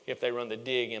safety if they run the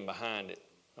dig in behind it,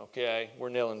 okay? We're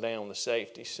nailing down the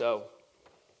safety. So,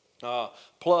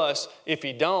 plus, if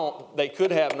you don't, they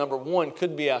could have, number 1,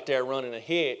 could be out there running a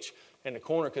hitch, and the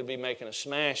corner could be making a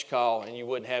smash call, and you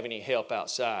wouldn't have any help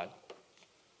outside.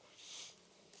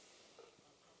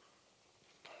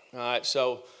 All right,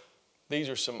 so these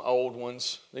are some old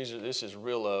ones. This is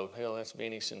real old. Hell, that's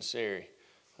Benny Sinceri.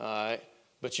 All right,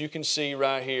 but you can see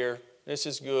right here, this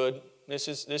is good. This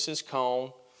is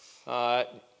cone. All right,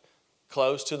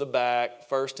 close to the back,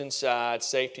 first inside,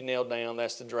 safety nailed down.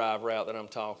 That's the drive route that I'm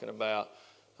talking about.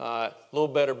 All right, a little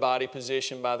better body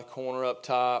position by the corner up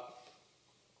top.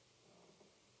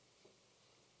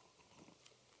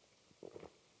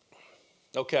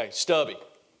 Okay, Stubby.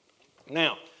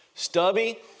 Now,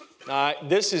 Stubby. All right,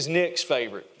 this is Nick's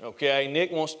favorite, okay?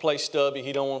 Nick wants to play Stubby.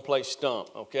 He don't want to play Stump,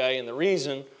 okay? And the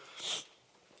reason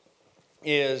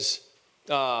is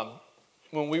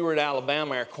when we were at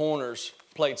Alabama, our corners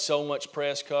played so much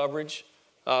press coverage,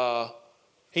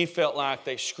 he felt like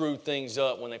they screwed things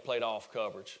up when they played off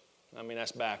coverage. I mean,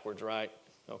 that's backwards, right?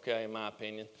 Okay, in my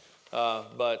opinion.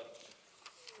 But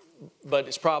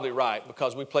it's probably right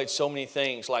because we played so many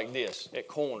things like this at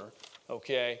corner,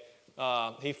 okay?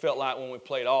 He felt like when we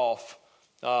played off,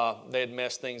 they had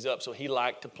messed things up, so he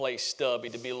liked to play Stubby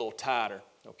to be a little tighter,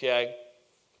 okay?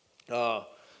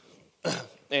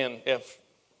 And if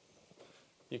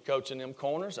you're coaching them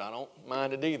corners, I don't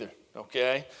mind it either,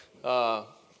 okay?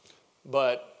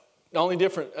 But the only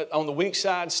difference, on the weak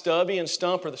side, Stubby and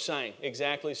Stump are the same,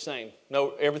 exactly the same.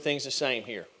 No, everything's the same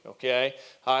here, okay?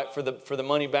 All right, for the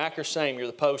money backer, same, you're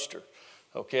the poster,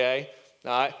 okay?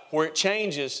 All right, where it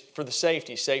changes for the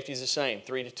safety, safety's the same,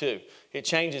 3-2. It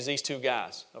changes these 2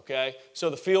 guys, okay? So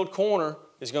the field corner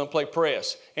is going to play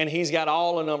press, and he's got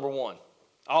all of number 1.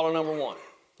 All of number 1,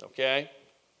 okay?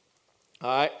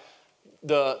 All right,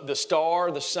 the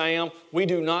star, the Sam, we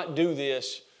do not do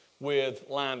this with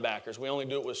linebackers. We only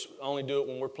do it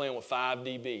when we're playing with 5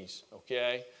 DBs,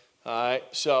 okay? All right,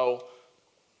 so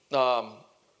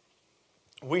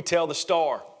we tell the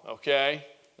star, okay?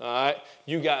 All right,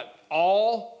 you got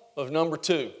all of number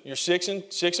 2. You're 6 and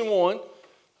 1. All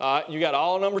right, you got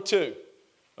all of number 2,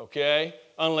 okay?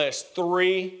 Unless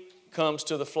 3 comes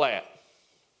to the flat.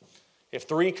 If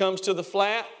 3 comes to the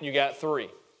flat, you got 3,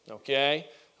 okay?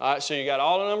 All right, so you got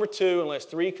all of number 2 unless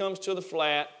 3 comes to the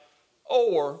flat,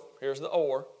 or, here's the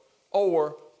or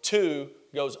 2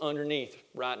 goes underneath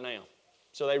right now.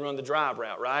 So they run the drive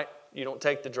route, right? You don't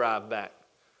take the drive back,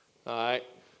 all right?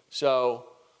 So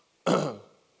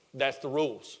that's the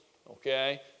rules,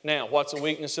 okay? Now, what's the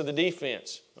weakness of the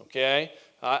defense, okay?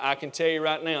 I can tell you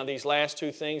right now, these last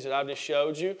 2 things that I've just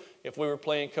showed you, if we were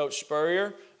playing Coach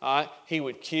Spurrier, he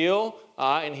would kill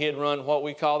and he'd run what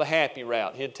we call the happy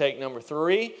route. He'd take number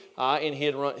 3 and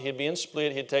he'd be in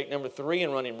split. He'd take number 3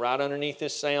 and run him right underneath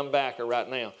this Sam backer right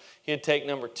now. He'd take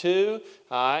number 2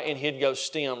 and he'd go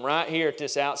stem right here at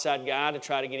this outside guy to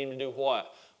try to get him to do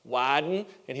what? widen,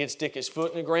 and he'd stick his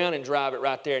foot in the ground and drive it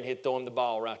right there, and he'd throw him the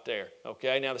ball right there.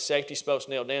 Okay, now the safety's supposed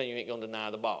to nail down, you ain't going to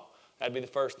deny the ball. That'd be the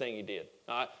first thing he did.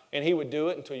 All right, and he would do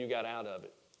it until you got out of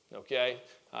it. Okay,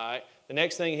 all right. The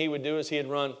next thing he would do is he'd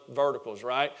run verticals,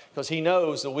 right? Because he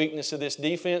knows the weakness of this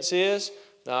defense is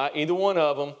either one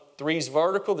of them. 3's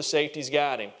vertical, the safety's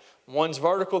got him. 1's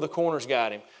vertical, the corner's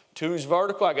got him. 2's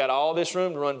vertical, I got all this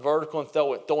room to run vertical and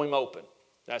throw him open.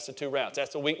 That's the 2 routes.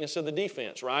 That's the weakness of the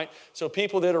defense, right? So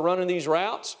people that are running these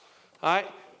routes, all right,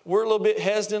 we're a little bit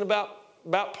hesitant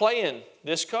about playing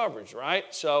this coverage, right?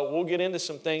 So we'll get into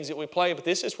some things that we play, but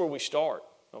this is where we start,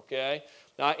 okay?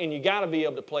 And you got to be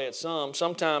able to play it some.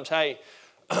 Sometimes, hey,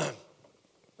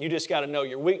 you just got to know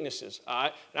your weaknesses, all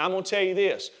right? And I'm going to tell you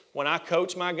this. When I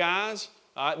coach my guys,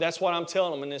 all right, that's what I'm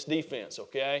telling them in this defense,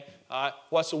 okay? All right,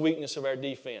 what's the weakness of our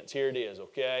defense? Here it is,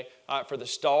 okay? All right, for the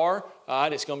star, all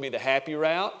right, it's going to be the happy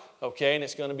route, okay, and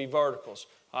it's going to be verticals.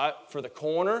 All right, for the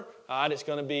corner, all right, it's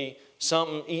going to be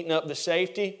something eating up the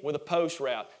safety with a post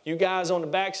route. You guys on the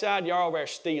backside, y'all over there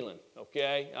stealing,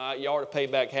 okay? All right, you ought to pay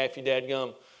back half your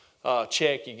dadgum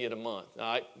check you get a month,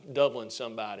 all right, doubling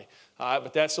somebody. All right,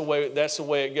 but that's the way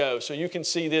it goes. So you can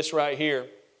see this right here.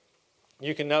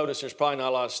 You can notice there's probably not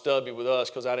a lot of stubby with us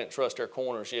because I didn't trust our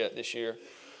corners yet this year.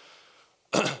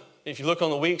 If you look on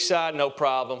the weak side, no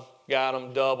problem. Got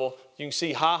them, double. You can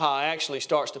see Ha-Ha actually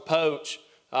starts to poach,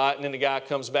 and then the guy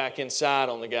comes back inside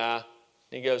on the guy.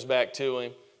 He goes back to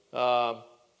him.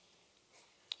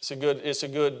 It's a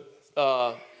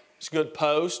good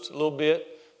post a little bit.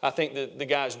 I think that the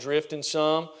guy's drifting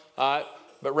some. All right,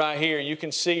 but right here, you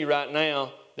can see right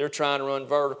now they're trying to run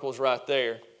verticals right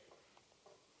there.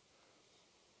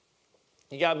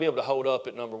 You got to be able to hold up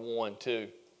at number 1, too,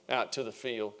 out to the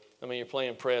field. I mean, you're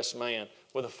playing press man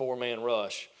with a 4-man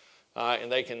rush, and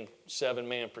they can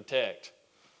 7-man protect.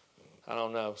 I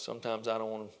don't know. Sometimes I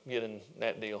don't want to get in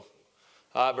that deal.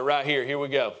 But right here we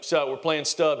go. So we're playing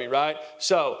stubby, right?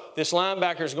 So this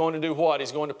linebacker is going to do what?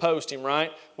 He's going to post him,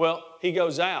 right? Well, he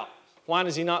goes out. Why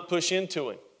does he not push into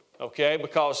him? Okay,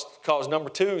 because number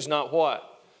 2's not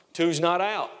what? 2's not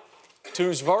out.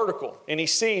 2's vertical, and he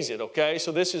sees it, okay?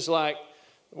 So this is like,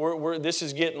 this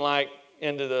is getting like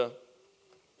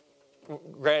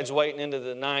graduating into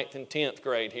the 9th and 10th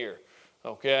grade here,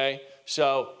 okay?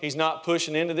 So he's not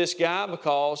pushing into this guy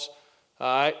because,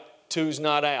 all right, 2's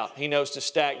not out. He knows to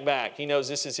stack back. He knows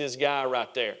this is his guy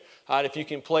right there. All right, if you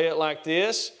can play it like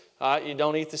this, all right, you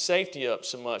don't eat the safety up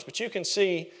so much. But you can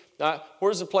see, all right,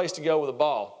 where's the place to go with the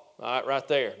ball? All right, right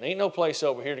there. There ain't no place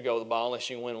over here to go with the ball unless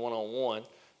you win one-on-one.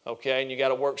 Okay, and you got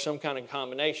to work some kind of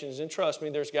combinations. And trust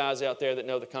me, there's guys out there that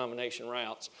know the combination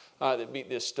routes that beat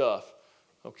this stuff.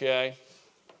 Okay,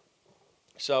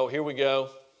 so here we go.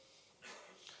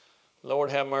 Lord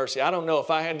have mercy. I don't know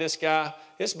if I had this guy.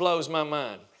 This blows my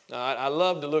mind. All right, I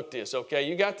love to look this. Okay,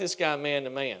 you got this guy man to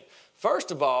man.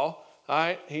 First of all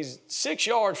right, he's 6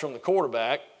 yards from the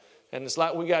quarterback, and it's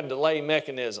like we got a delay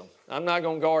mechanism. I'm not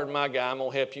going to guard my guy. I'm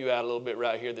going to help you out a little bit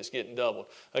right here that's getting doubled.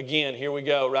 Again, here we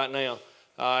go right now.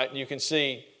 All right, you can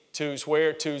see 2's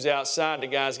where, 2's outside. The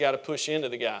guy's got to push into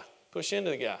the guy. Push into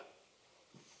the guy.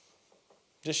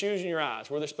 Just using your eyes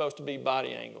where they're supposed to be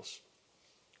body angles.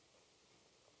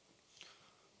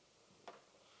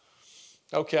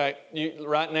 Okay,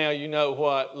 right now you know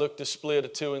what. Look to split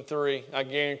of 2 and 3. I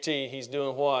guarantee he's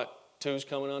doing what? 2's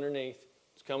coming underneath.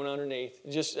 It's coming underneath.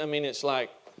 Just, I mean, it's like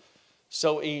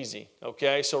so easy.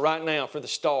 Okay, so right now for the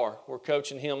star, we're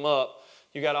coaching him up.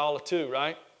 You got all of 2,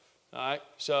 right? All right,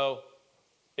 so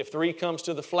if 3 comes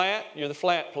to the flat, you're the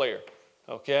flat player.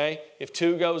 Okay, if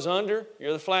 2 goes under,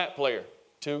 you're the flat player.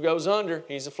 2 goes under,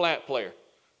 he's a flat player.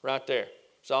 Right there.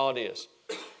 That's all it is.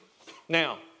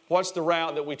 Now, what's the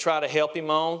route that we try to help him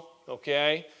on?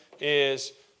 Okay,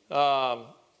 is 2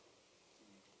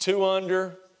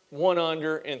 under, 1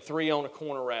 under, and 3 on a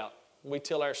corner route. We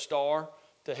tell our star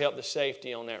to help the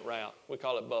safety on that route. We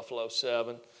call it Buffalo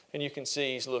 7. And you can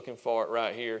see he's looking for it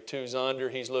right here. 2's under.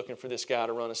 He's looking for this guy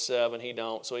to run a 7. He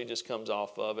don't, so he just comes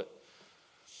off of it.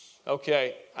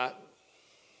 Okay.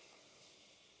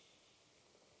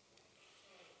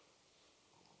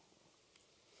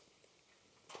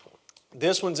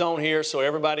 This one's on here so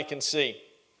everybody can see.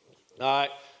 All right.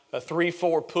 A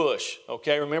 3-4 push.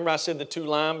 Okay. Remember I said the 2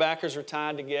 linebackers are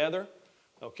tied together?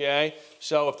 Okay.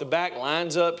 So if the back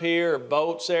lines up here or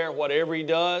bolts there, whatever he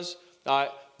does, all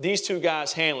right, these 2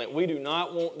 guys handle it. We do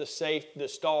not want the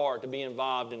star to be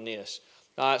involved in this.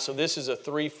 All right, so this is a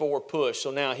 3-4 push.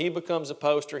 So now he becomes a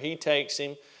poster. He takes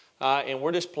him, and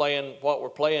we're just playing what we're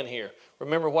playing here.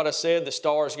 Remember what I said? The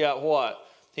star's got what?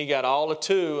 He got all of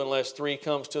 2 unless 3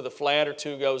 comes to the flat or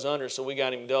 2 goes under, so we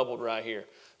got him doubled right here.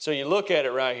 So you look at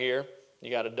it right here, You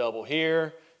got a double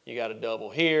here. You got a double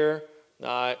here. All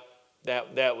right.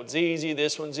 That one's easy.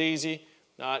 This one's easy.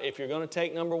 All right. If you're going to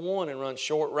take number 1 and run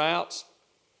short routes,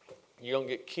 you're going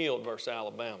to get killed versus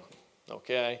Alabama.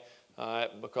 Okay? All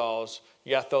right. Because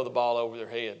you got to throw the ball over their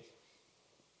head.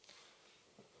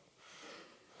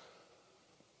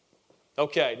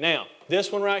 Okay. Now,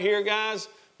 this one right here, guys,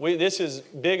 this is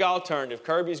big alternative.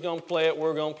 Kirby's going to play it.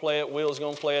 We're going to play it. Will's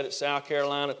going to play it at South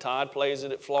Carolina. Todd plays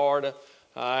it at Florida.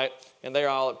 All right, and they're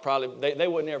all probably, they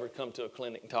would never come to a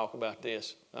clinic and talk about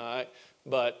this, all right,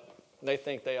 but they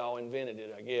think they all invented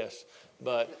it, I guess.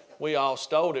 But we all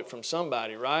stole it from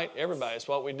somebody, right? Everybody, it's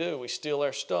what we do. We steal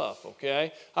their stuff,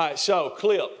 okay? All right, so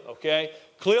clip, okay?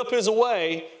 Clip is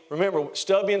away. Remember,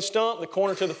 stubby and stump, the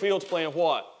corner to the field's playing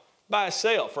what? By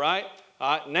itself, right?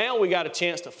 All right, now we got a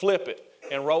chance to flip it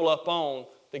and roll up on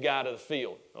the guy to the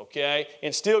field, okay?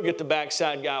 And still get the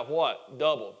backside guy what?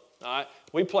 Doubled, all right?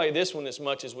 We play this one as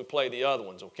much as we play the other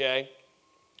ones, okay?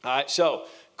 All right, so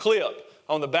clip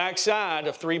on the backside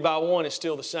of 3x1 is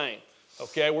still the same,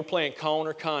 okay? We're playing Cone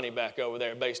or Connie back over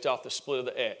there based off the split of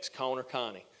the X, Cone or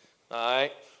Connie, all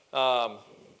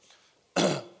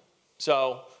right?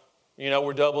 So, you know,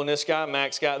 we're doubling this guy.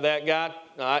 Max got that guy.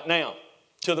 All right, now,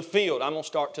 to the field. I'm going to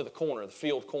start to the corner, the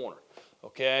field corner,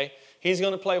 okay? He's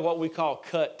going to play what we call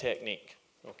cut technique,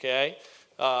 okay?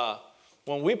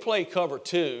 When we play cover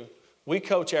 2, we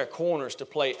coach our corners to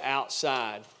play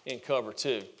outside in cover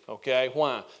 2, okay?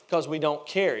 Why? Because we don't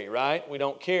carry, right? We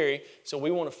don't carry, so we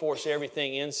want to force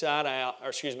everything inside out, or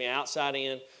excuse me, outside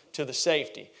in to the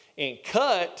safety. In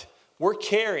cut, we're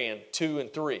carrying 2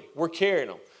 and 3. We're carrying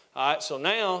them. All right, so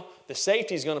now the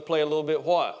safety is going to play a little bit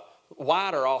what?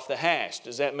 Wider off the hash.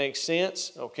 Does that make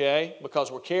sense? Okay, because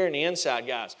we're carrying the inside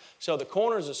guys. So the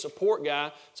corner is a support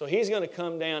guy, so he's going to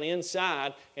come down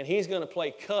inside and he's going to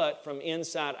play cut from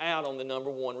inside out on the number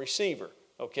 1 receiver,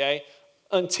 okay,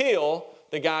 until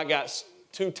the guy got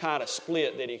too tight a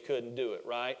split that he couldn't do it,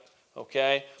 right?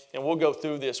 Okay, and we'll go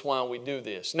through this while we do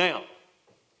this. Now,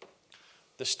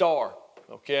 the star,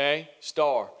 okay,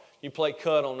 star, you play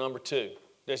cut on number 2.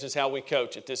 This is how we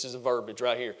coach it. This is a verbiage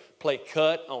right here. Play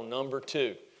cut on number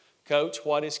 2. Coach,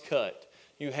 what is cut?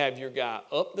 You have your guy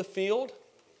up the field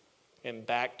and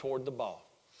back toward the ball.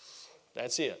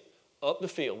 That's it. Up the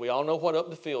field. We all know what up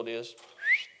the field is.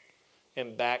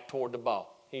 And back toward the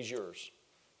ball. He's yours.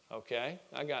 Okay,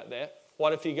 I got that.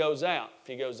 What if he goes out? If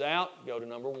he goes out, go to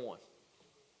number 1.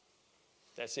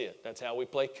 That's it. That's how we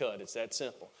play cut. It's that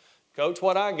simple. Coach,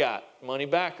 what I got? Money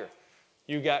backer.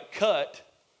 You got cut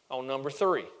on number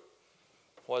 3.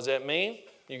 What does that mean?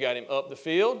 You got him up the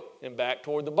field and back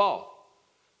toward the ball.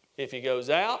 If he goes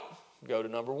out, go to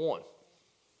number 1.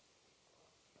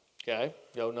 Okay,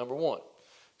 go to number 1.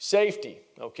 Safety,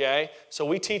 okay? So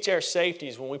we teach our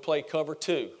safeties when we play cover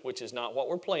 2, which is not what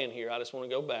we're playing here. I just want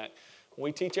to go back. When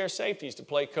we teach our safeties to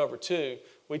play cover 2,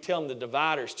 we tell them the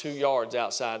divider's 2 yards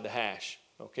outside the hash,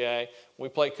 okay? When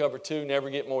we play cover 2, never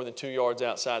get more than 2 yards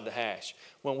outside the hash.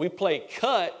 When we play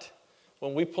cut,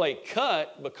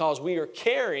 because we are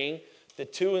carrying the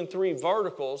 2 and 3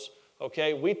 verticals,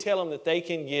 okay, we tell them that they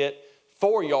can get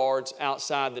 4 yards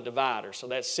outside the divider. So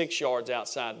that's 6 yards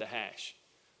outside the hash.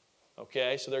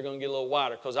 Okay, so they're going to get a little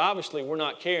wider because obviously we're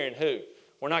not carrying who?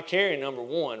 We're not carrying number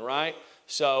 1, right?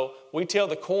 So we tell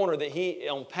the corner that he,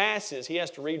 on passes, he has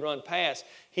to read, run, pass.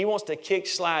 He wants to kick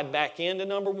slide back into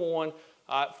number 1,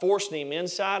 forcing him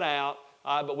inside out.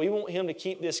 But we want him to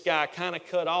keep this guy kind of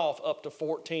cut off up to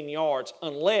 14 yards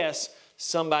unless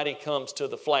somebody comes to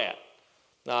the flat.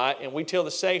 All right? And we tell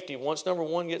the safety, once number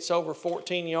 1 gets over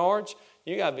 14 yards,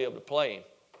 you got to be able to play him.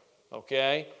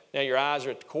 Okay? Now your eyes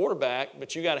are at the quarterback,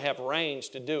 but you got to have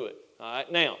range to do it. All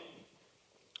right? Now,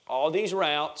 all these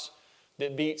routes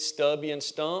that beat stubby and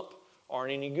stump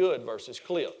aren't any good versus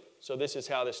clip. So this is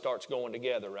how this starts going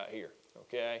together right here.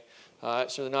 Okay? All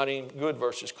right? So they're not any good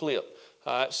versus clip.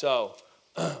 All right? So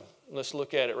let's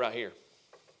look at it right here.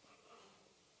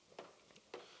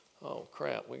 Oh,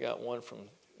 crap. We got one from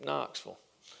Knoxville.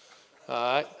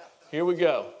 All right. Here we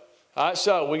go. All right.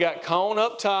 So we got cone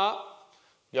up top.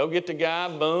 Go get the guy.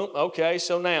 Boom. Okay.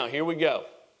 So now, here we go.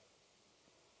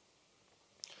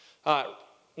 All right.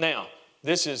 Now,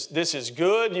 this is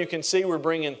good. You can see we're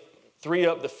bringing 3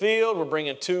 up the field. We're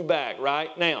bringing 2 back,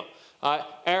 right? Now,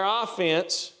 our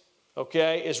offense,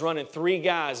 okay, is running 3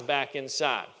 guys back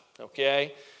inside.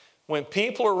 Okay? When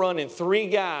people are running 3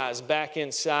 guys back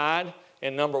inside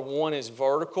and number 1 is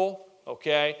vertical,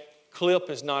 okay, clip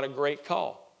is not a great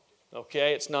call.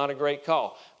 Okay? It's not a great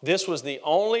call. This was the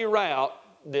only route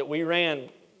that we ran,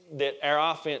 that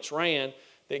our offense ran,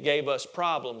 that gave us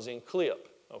problems in clip.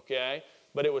 Okay?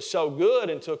 but it was so good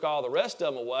and took all the rest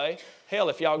of them away. Hell,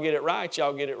 if y'all get it right,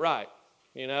 y'all get it right.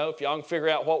 You know, if y'all can figure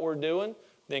out what we're doing,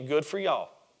 then good for y'all,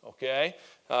 okay?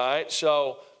 All right,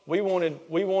 so we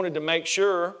wanted to make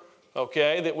sure,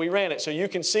 okay, that we ran it. So you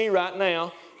can see right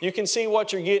now, you can see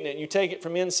what you're getting at. You take it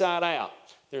from inside out.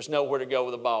 There's nowhere to go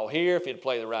with the ball here if you'd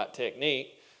play the right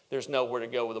technique. There's nowhere to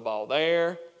go with the ball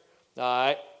there. All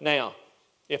right, now,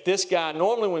 if this guy,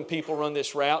 normally when people run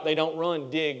this route, they don't run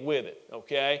dig with it,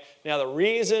 okay? Now, the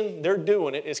reason they're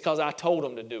doing it is because I told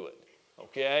them to do it,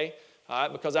 okay? All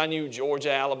right, because I knew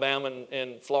Georgia, Alabama,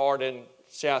 and Florida, and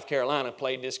South Carolina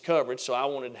played this coverage, so I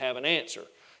wanted to have an answer.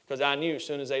 Because I knew as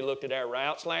soon as they looked at our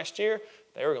routes last year,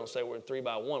 they were going to say we're in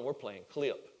 3-by-1, we're playing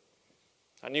clip.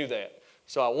 I knew that.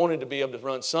 So I wanted to be able to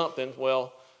run something,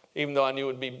 well, even though I knew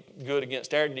it would be good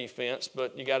against our defense,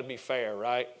 but you got to be fair,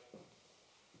 right?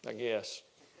 I guess.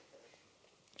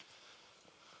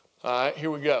 All right, here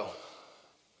we go.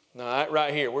 All right,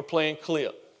 right here, we're playing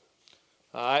clip.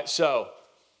 All right, so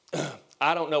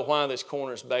I don't know why this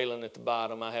corner's bailing at the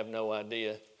bottom. I have no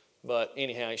idea. But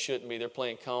anyhow, he shouldn't be. They're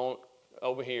playing cone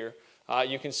over here.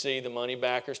 You can see the money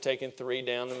backers taking 3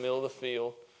 down the middle of the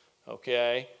field.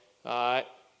 Okay, all right,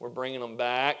 we're bringing them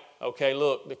back. Okay,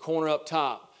 look, the corner up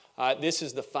top. All right, this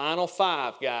is the final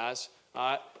 5, guys.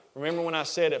 All right. Remember when I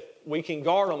said if we can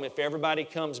guard them if everybody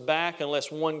comes back,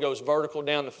 unless one goes vertical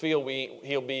down the field,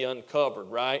 he'll be uncovered,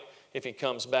 right, if he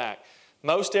comes back.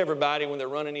 Most everybody, when they're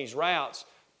running these routes,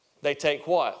 they take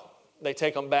what? They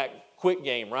take them back quick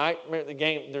game, right? Remember the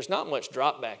game, there's not much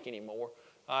drop back anymore.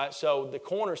 All right, so the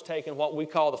corner's taking what we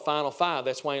call the final 5.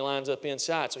 That's why he lines up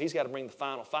inside. So he's got to bring the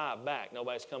final 5 back.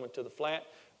 Nobody's coming to the flat,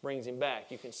 brings him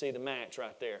back. You can see the match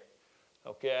right there.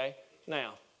 Okay?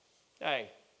 Now, hey,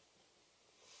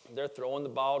 they're throwing the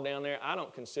ball down there. I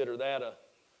don't consider that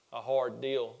a hard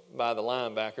deal by the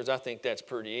linebackers. I think that's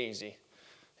pretty easy.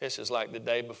 This is like the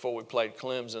day before we played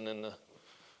Clemson in the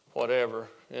whatever,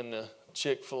 in the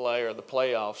Chick-fil-A or the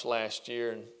playoffs last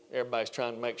year, and everybody's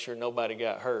trying to make sure nobody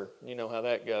got hurt. You know how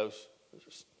that goes.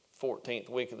 14th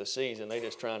week of the season, they're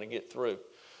just trying to get through.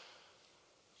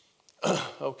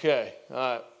 Okay, all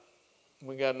right.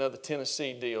 We got another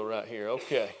Tennessee deal right here.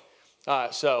 Okay. All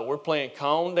right, so we're playing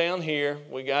cone down here.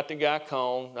 We got the guy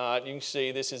cone. All right, you can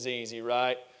see this is easy,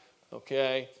 right?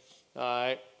 Okay. All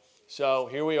right. So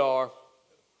here we are.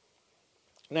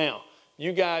 Now,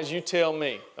 you guys, you tell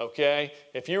me, okay?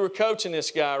 If you were coaching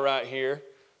this guy right here,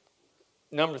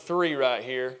 number 3 right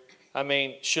here, I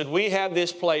mean, should we have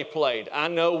this play played? I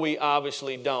know we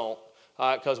obviously don't,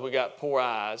 all right, because we got poor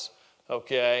eyes,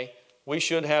 okay? We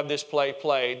should have this play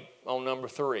played on number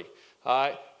 3, all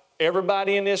right?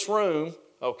 Everybody in this room,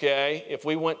 okay, if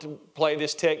we went to play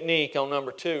this technique on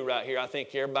number 2 right here, I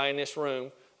think everybody in this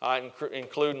room, all right,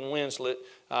 including Winslet,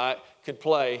 all right, could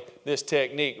play this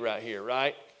technique right here,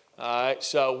 right? All right,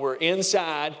 so we're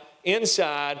inside,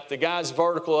 the guy's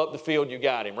vertical up the field, you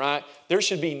got him, right? There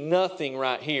should be nothing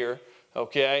right here,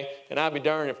 okay? And I'd be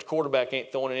darned if the quarterback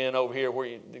ain't throwing it in over here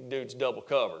where the dude's double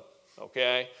covered,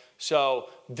 okay? So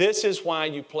this is why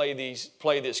you play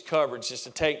this coverage, is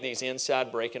to take these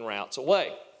inside breaking routes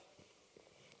away.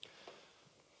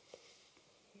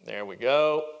 There we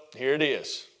go. Here it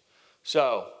is.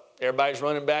 So everybody's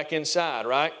running back inside,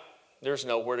 right? There's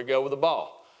nowhere to go with the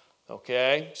ball.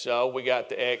 Okay, so we got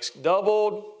the X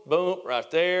doubled, boom, right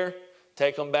there.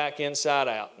 Take them back inside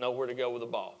out, nowhere to go with the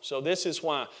ball. So this is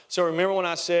why. So remember when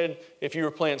I said if you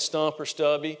were playing stump or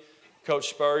stubby,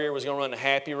 Coach Spurrier was going to run a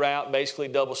happy route, basically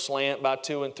double slant by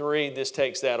 2 and 3. This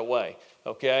takes that away.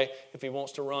 Okay, if you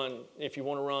want to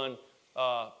run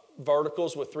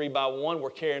verticals with 3-by-1,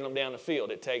 we're carrying them down the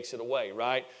field. It takes it away,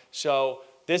 right? So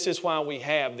this is why we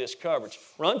have this coverage.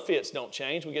 Run fits don't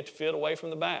change. We get the field away from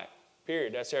the back.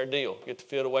 Period. That's our deal. Get the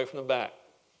field away from the back.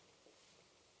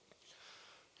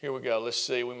 Here we go. Let's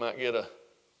see. We might get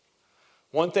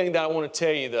one thing that I want to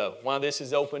tell you, though, why this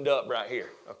is opened up right here.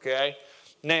 Okay?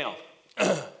 Now,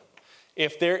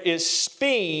 if there is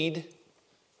speed,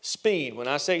 when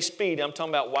I say speed, I'm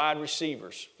talking about wide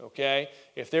receivers. Okay?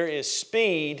 If there is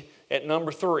speed at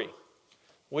number 3,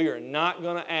 we are not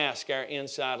going to ask our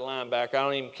inside linebacker. I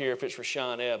don't even care if it's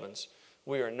Rashaan Evans.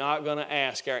 We are not going to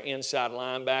ask our inside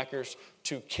linebackers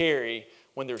to carry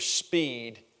when there's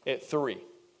speed at 3,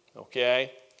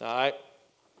 okay? All right?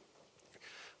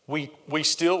 We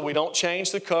don't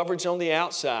change the coverage on the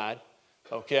outside,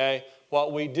 okay?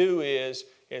 What we do is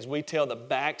we tell the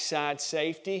backside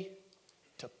safety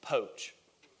to poach,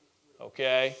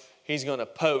 okay? He's going to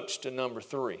poach to number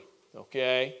 3,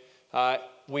 okay? All right?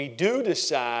 We do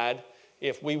decide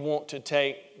if we want to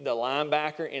take the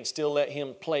linebacker and still let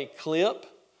him play clip,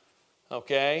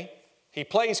 okay? He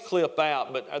plays clip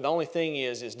out, but the only thing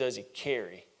is does he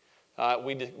carry?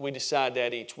 We decide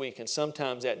that each week, and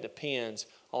sometimes that depends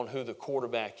on who the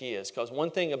quarterback is. Because one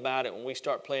thing about it, when we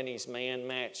start playing these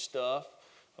man-match stuff,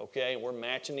 okay, and we're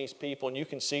matching these people, and you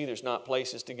can see there's not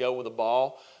places to go with the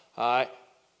ball, all right,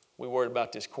 we worried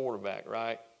about this quarterback,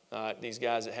 right? These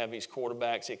guys that have these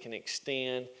quarterbacks, it can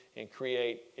extend and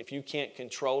create. If you can't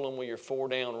control them with your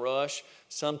 4-down rush,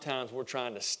 sometimes we're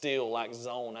trying to steal like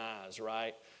zone eyes,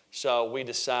 right? So we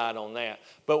decide on that.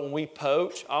 But when we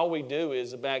poach, all we do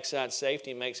is the backside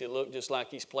safety makes it look just like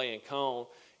he's playing cone.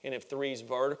 And if 3's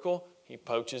vertical, he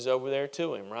poaches over there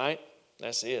to him, right?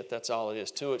 That's it. That's all it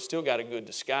is to it. Still got a good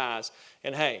disguise.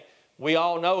 And hey, we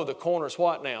all know the corner's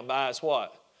what now? Buys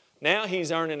what? Now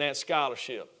he's earning that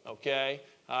scholarship, okay?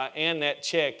 And that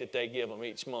check that they give him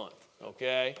each month,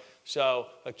 okay? So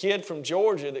a kid from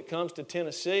Georgia that comes to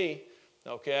Tennessee,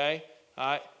 okay,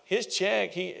 his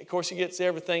check, of course he gets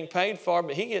everything paid for,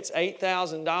 but he gets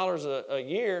 $8,000 a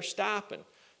year stipend.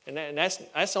 And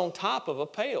that's on top of a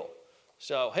Pell.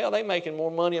 So, hell, they making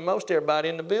more money than most everybody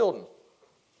in the building.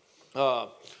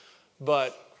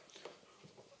 But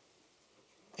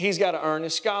he's got to earn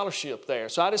his scholarship there.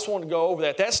 So I just want to go over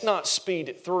that. That's not speed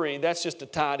at 3. That's just a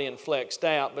tight end flexed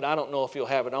out, but I don't know if he'll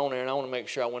have it on there, and I want to make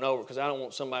sure I went over because I don't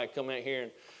want somebody to come out here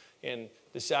and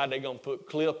decide they're going to put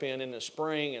clip in the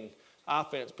spring, and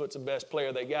offense puts the best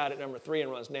player they got at number 3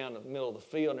 and runs down the middle of the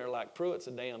field, and they're like, Pruitt's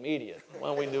a damn idiot. Why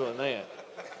are we doing that?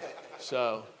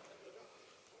 So,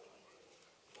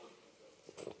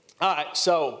 all right,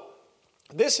 so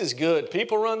this is good.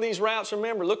 People run these routes.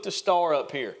 Remember, look the star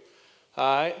up here.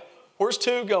 All right, where's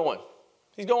 2 going?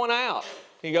 He's going out.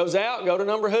 He goes out, go to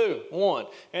number who? 1.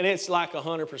 And it's like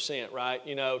 100%, right?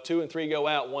 You know, 2 and 3 go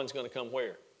out, 1's going to come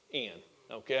where? In.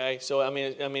 Okay, so I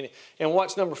mean, and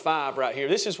what's number 5 right here?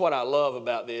 This is what I love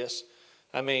about this.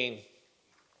 I mean,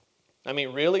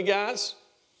 really, guys?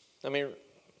 He moved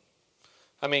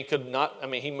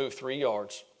 3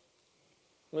 yards.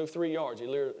 Moved 3 yards. He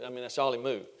literally, that's all he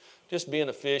moved. Just being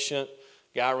efficient.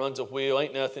 Guy runs a wheel,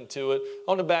 ain't nothing to it.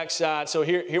 On the backside, so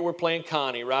here we're playing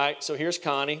Connie, right? So here's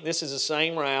Connie. This is the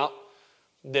same route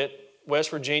that West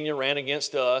Virginia ran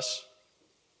against us.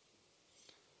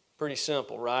 Pretty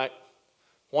simple, right?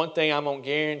 One thing I'm going to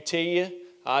guarantee you,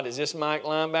 is this Mike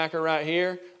linebacker right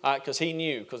here, because he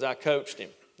knew, because I coached him,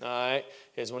 all right,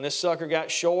 is when this sucker got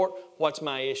short, what's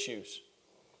my issues?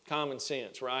 Common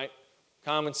sense, right?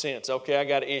 Common sense. Okay, I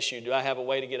got an issue. Do I have a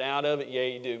way to get out of it? Yeah,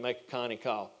 you do. Make a Connie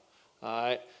call. All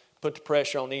right, put the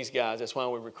pressure on these guys. That's why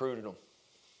we recruited them.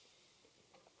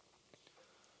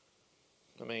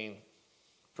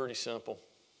 Pretty simple.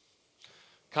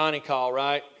 Connie call,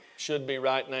 right? Should be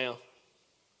right now.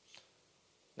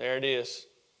 There it is.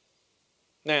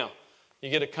 Now,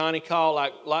 you get a Connie call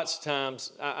like lots of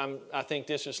times. I think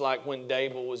this was like when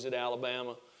Dable was at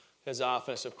Alabama as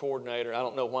offensive coordinator. I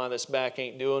don't know why this back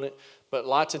ain't doing it, but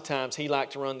lots of times he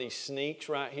liked to run these sneaks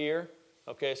right here.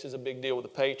 Okay, this is a big deal with the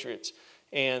Patriots.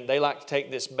 And they like to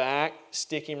take this back,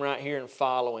 stick him right here, and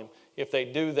follow him. If they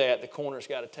do that, the corner's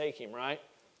got to take him, right?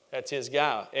 That's his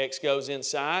guy. X goes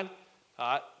inside.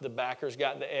 All right, the backer's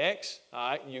got the X.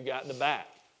 All right, you got the back.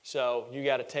 So you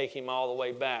got to take him all the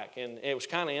way back. And it was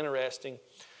kind of interesting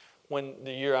when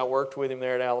the year I worked with him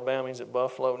there at Alabama. He's at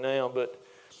Buffalo now. But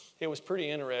it was pretty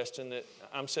interesting that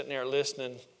I'm sitting there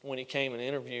listening when he came and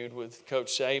interviewed with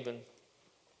Coach Saban.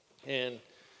 And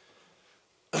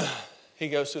he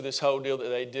goes through this whole deal that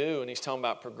they do, and he's talking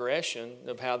about progression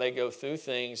of how they go through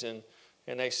things. And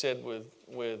they said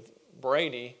with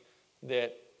Brady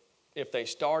that if they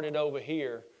started over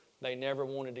here, they never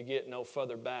wanted to get no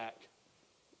further back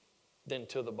than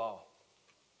to the ball.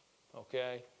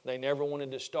 Okay? They never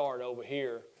wanted to start over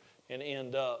here and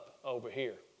end up over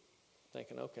here.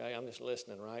 Thinking, okay, I'm just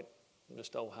listening, right? I'm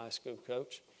just an old high school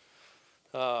coach.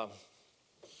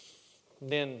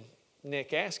 Then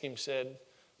Nick asked him, said,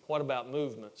 what about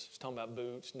movements? He's talking about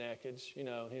boots, neckage,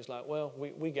 and he's like, well,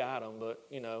 we got them, but,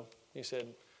 he said,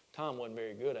 Tom wasn't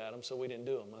very good at them, so we didn't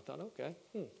do them. I thought, okay.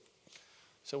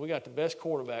 So we got the best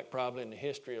quarterback probably in the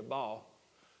history of ball,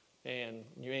 and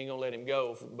you ain't going to let him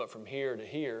go but from here to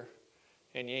here,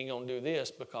 and you ain't going to do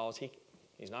this because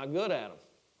he's not good at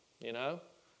them,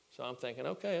 So I'm thinking,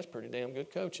 okay, that's pretty damn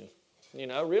good coaching,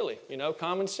 really,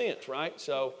 common sense, right?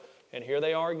 So, and here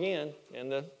they are again in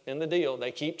the deal.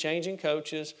 They keep changing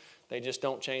coaches. They just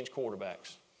don't change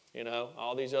quarterbacks.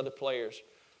 All these other players,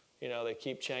 they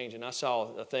keep changing. I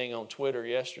saw a thing on Twitter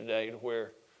yesterday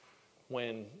where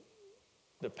when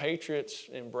the Patriots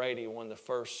and Brady won the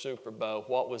first Super Bowl,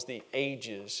 what was the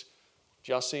ages?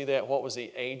 Did y'all see that? What was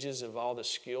the ages of all the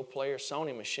skill players?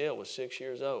 Sonny Michel was 6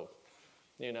 years old.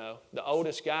 You know, the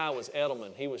oldest guy was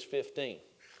Edelman. He was 15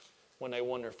 when they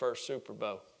won their first Super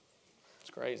Bowl.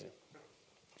 It's crazy.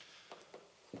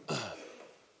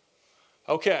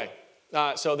 Okay. All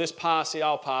right, so this posse,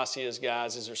 all posse is,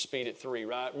 guys, is their speed at 3,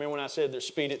 right? Remember when I said their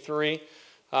speed at 3?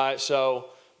 All right, so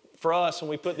for us, when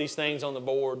we put these things on the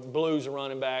board, blues are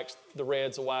running backs, the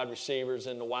reds are wide receivers,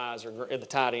 and the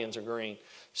tight ends are green.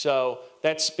 So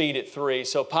that's speed at 3.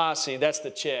 So posse, that's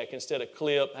the check. Instead of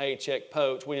clip, hey, check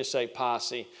poach, we just say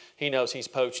posse. He knows he's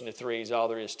poaching the 3s, all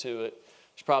there is to it.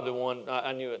 It's probably one,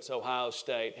 I knew it's Ohio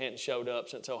State. Hadn't showed up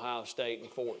since Ohio State in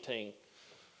 14.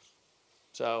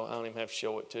 So I don't even have to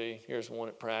show it to you. Here's one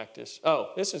at practice.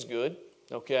 Oh, this is good.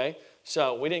 Okay.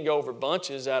 So we didn't go over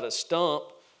bunches out of stump.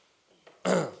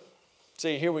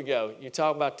 See, here we go. You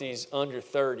talk about these under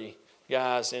 30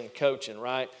 guys in coaching,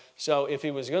 right? So if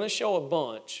he was going to show a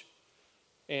bunch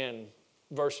and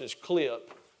versus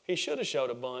clip, he should have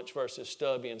showed a bunch versus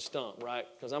stubby and stump, right?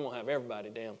 Because I'm going to have everybody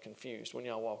damn confused when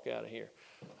y'all walk out of here.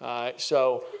 All right.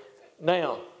 So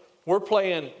now, we're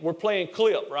playing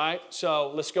clip, right?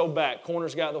 So let's go back.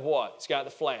 Corner's got the what? It's got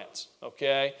the flats,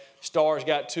 okay? Star's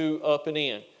got 2 up and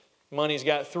in. Money's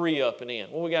got 3 up and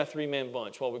in. Well, we got a 3-man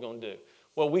bunch. What are we going to do?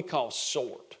 Well, we call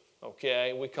sort,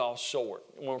 okay? We call sort.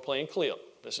 When we're playing clip,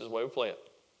 this is the way we play it.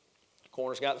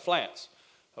 Corner's got the flats,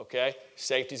 okay?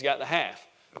 Safety's got the half,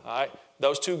 all right?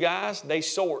 Those 2 guys, they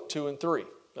sort 2 and 3,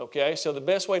 okay? So the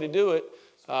best way to do it,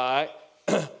 all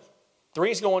right,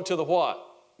 3's going to the what?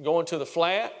 Going to the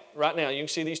flat. Right now, you can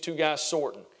see these 2 guys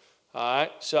sorting. All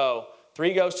right, so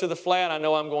 3 goes to the flat. I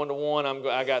know I'm going to 1.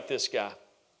 I got this guy.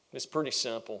 It's pretty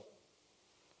simple.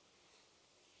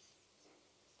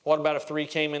 What about if 3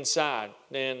 came inside?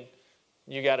 Then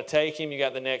you got to take him. You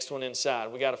got the next one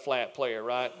inside. We got a flat player,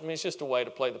 right? I mean, it's just a way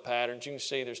to play the patterns. You can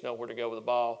see there's nowhere to go with the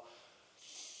ball.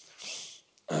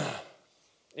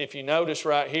 If you notice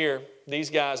right here, these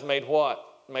guys made what?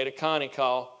 Made a Connie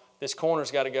call. This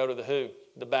corner's got to go to the who?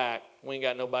 The back. We ain't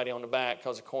got nobody on the back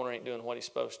because the corner ain't doing what he's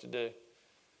supposed to do.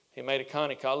 He made a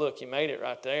Connie call. Look, he made it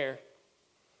right there.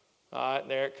 All right,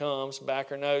 there it comes.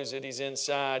 Backer knows it. He's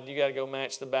inside. You got to go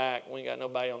match the back. We ain't got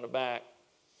nobody on the back.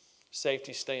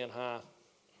 Safety staying high.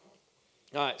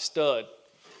 All right, stud.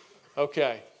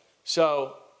 Okay,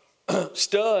 so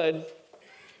stud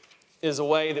is a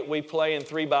way that we play in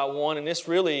 3x1, and this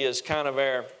really is kind of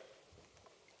our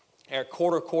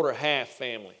quarter, half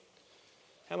family.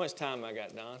 How much time I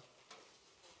got, Don?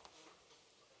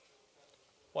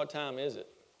 What time is it?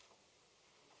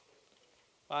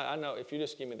 I know if you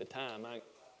just give me the time, I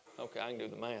can do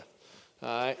the math.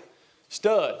 All right,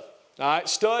 stud. All right,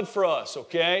 stud for us,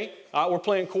 okay? All right, we're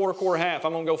playing quarter, half.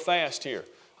 I'm going to go fast here.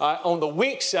 All right, on the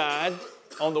weak side,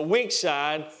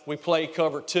 we play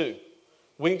cover 2.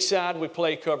 Weak side, we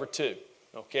play cover 2,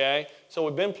 okay? So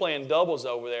we've been playing doubles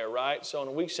over there, right? So on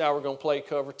the weak side, we're going to play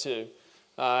cover 2,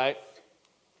 all right?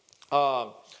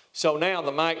 So now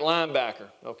the Mike linebacker,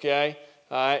 okay?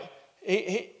 All right,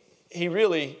 he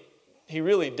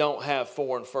really don't have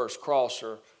 4 and first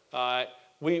crosser. All right,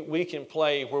 we can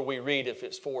play where we read if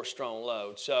it's 4 strong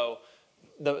load. So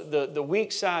the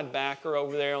weak side backer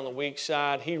over there on the weak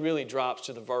side, he really drops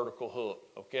to the vertical hook,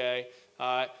 okay?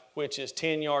 All right, which is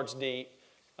 10 yards deep,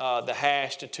 the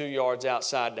hash to 2 yards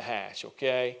outside the hash,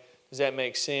 okay? Does that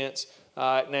make sense?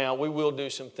 Now, we will do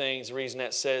some things. The reason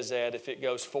that says that, if it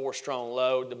goes 4 strong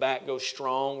load, the back goes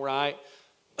strong, right?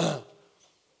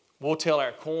 We'll tell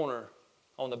our corner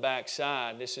on the back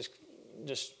side, this is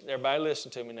just, everybody listen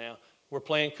to me now. We're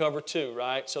playing cover 2,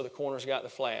 right? So the corner's got the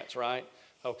flats, right?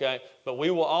 Okay, but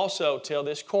we will also tell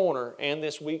this corner and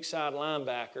this weak side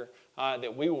linebacker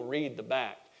that we will read the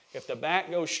back. If the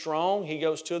back goes strong, he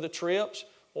goes to the trips,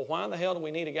 well, why the hell do we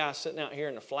need a guy sitting out here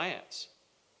in the flats?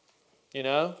 You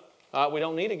know? We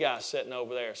don't need a guy sitting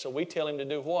over there. So we tell him to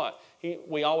do what?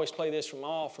 We always play this from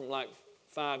like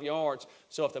 5 yards.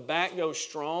 So if the back goes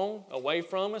strong away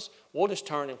from us, we'll just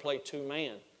turn and play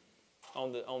 2-man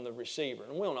on the receiver.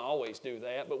 And we don't always do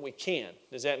that, but we can.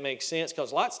 Does that make sense?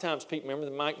 Because lots of times people remember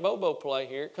the Mike Bobo play.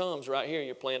 Here it comes right here.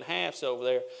 You're playing halves over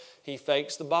there. He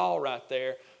fakes the ball right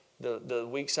there. The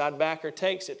weak side backer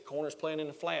takes it. The corner's playing in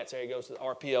the flats. There he goes to the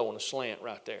RPO on the slant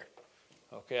right there.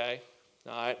 Okay?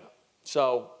 All right?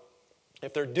 So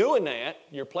if they're doing that,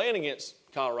 you're playing against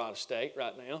Colorado State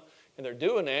right now, and they're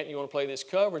doing that, you want to play this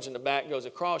coverage and the back goes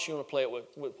across, you want to play it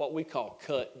with what we call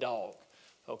cut dog.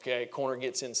 Okay, corner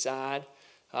gets inside,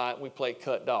 we play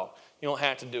cut dog. You don't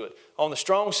have to do it. On the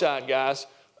strong side, guys,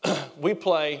 we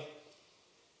play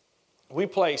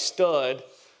stud,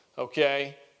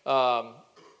 okay?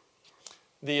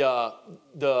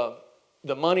 The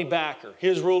money backer,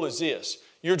 his rule is this.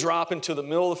 You're dropping to the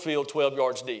middle of the field 12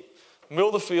 yards deep. middle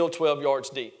of the field, 12 yards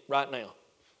deep, right now.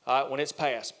 All right, when it's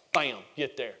passed, bam,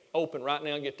 get there. Open right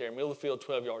now, get there. Middle of the field,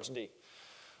 12 yards deep.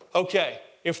 Okay,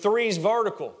 if three's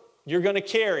vertical, you're going to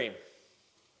carry him.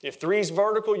 If three's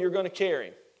vertical, you're going to carry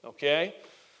him. Okay?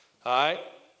 All right?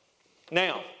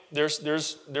 Now, there's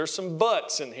some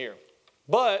buts in here.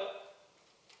 But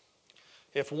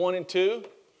if 1 and 2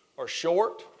 are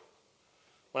short,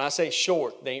 when I say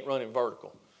short, they ain't running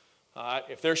vertical. All right?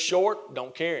 If they're short,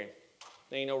 don't carry them.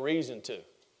 There ain't no reason to.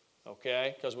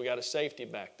 Okay? Because we got a safety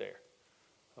back there.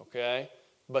 Okay?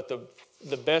 But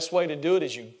the best way to do it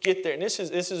is you get there. And this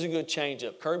is a good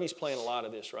change-up. Kirby's playing a lot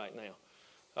of this right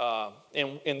now.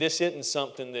 And this isn't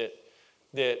something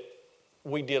that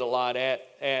we did a lot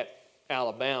at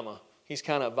Alabama. He's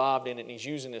kind of evolved in it, and he's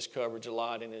using this coverage a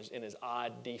lot in his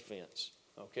odd defense.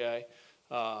 Okay?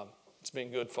 It's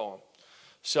been good for him.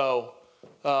 So,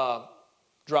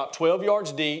 drop 12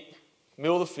 yards deep,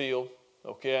 middle of the field.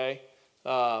 Okay?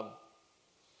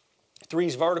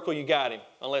 Three's vertical, you got him,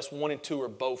 unless 1 and 2 are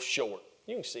both short.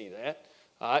 You can see that.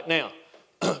 All right, now,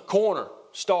 corner,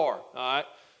 star. All right,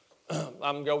 I'm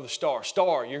going to go with the star.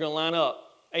 Star, you're going to line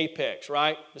up apex,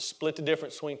 right? Just split the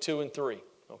difference between 2 and 3.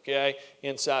 Okay,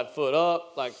 inside foot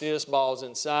up, like this, ball's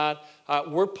inside. All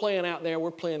right, we're playing out there,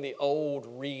 we're playing the old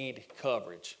read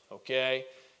coverage. Okay,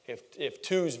 if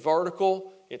 2's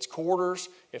vertical, it's quarters.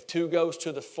 If 2 goes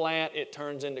to the flat, it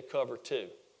turns into cover 2.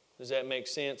 Does that make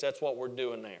sense? That's what we're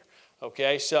doing there.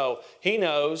 Okay, so he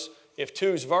knows if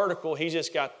 2's vertical, he's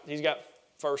got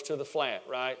first to the flat,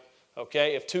 right?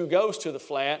 Okay, if 2 goes to the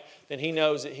flat, then he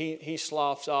knows that he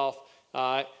sloughs off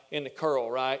in the curl,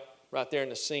 right? Right there in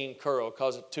the seam curl,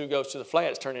 because if 2 goes to the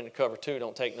flat, it's turned into cover 2.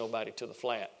 Don't take nobody to the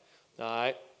flat. All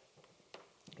right.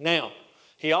 Now,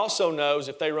 he also knows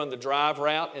if they run the drive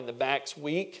route and the back's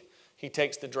weak, he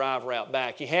takes the drive route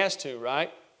back. He has to,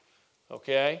 right?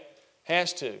 Okay,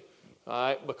 has to. All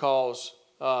right, because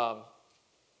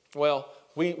well,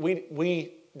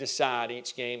 we decide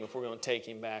each game if we're going to take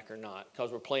him back or not,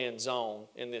 because we're playing zone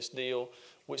in this deal.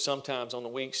 Sometimes on the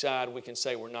weak side, we can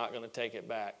say we're not going to take it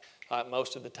back.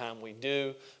 Most of the time we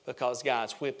do, because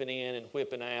guys whipping in and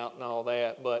whipping out and all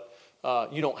that, but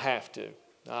you don't have to.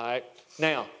 All right.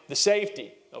 Now, the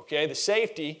safety, okay? The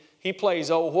safety, he plays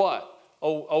old what?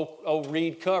 Old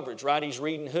read coverage, right? He's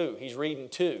reading who? He's reading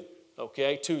 2,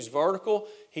 okay? 2's vertical,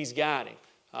 he's got him.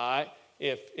 All right.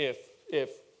 If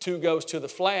 2 goes to the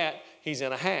flat, he's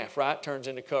in a half, right? Turns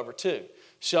into cover 2.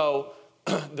 So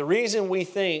the reason we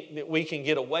think that we can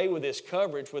get away with this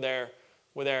coverage with our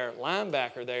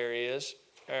linebacker there is,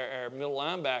 our middle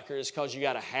linebacker, is because you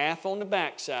got a half on the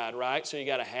backside, right? So you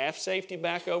got a half safety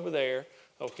back over there,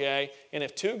 okay? And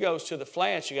if 2 goes to the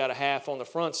flats, you got a half on the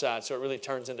front side, so it really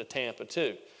turns into Tampa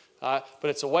 2. But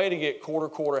it's a way to get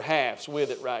quarter halves with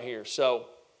it right here. So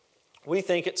we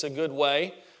think it's a good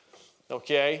way,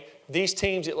 okay? These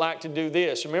teams that like to do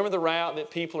this, remember the route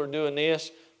that people are doing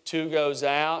this? 2 goes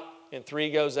out and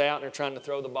 3 goes out, and they're trying to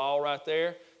throw the ball right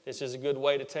there. This is a good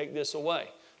way to take this away,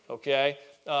 okay?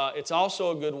 It's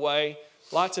also a good way,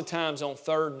 lots of times on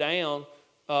 3rd down,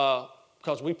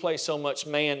 because we play so much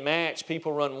man match,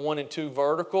 people run 1 and 2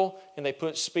 vertical, and they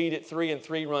put speed at 3, and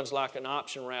 3 runs like an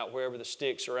option route wherever the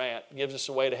sticks are at. It gives us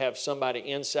a way to have somebody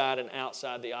inside and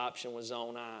outside the option with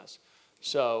zone eyes.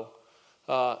 So,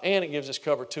 and it gives us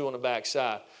cover 2 on the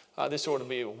backside. This ought to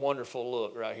be a wonderful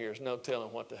look right here. There's no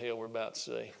telling what the hell we're about to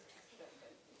see.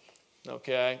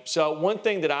 Okay, so one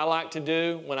thing that I like to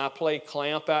do when I play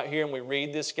clamp out here and we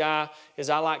read this guy is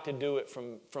I like to do it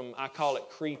from I call it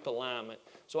creep alignment.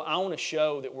 So I want to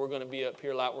show that we're going to be up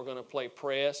here like we're going to play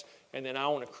press, and then I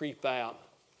want to creep out.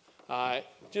 All right,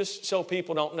 just so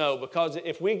people don't know, because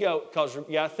if we go, because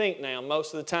you got to think now,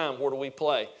 most of the time, where do we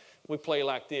play? We play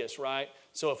like this, right?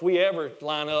 So if we ever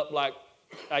line up like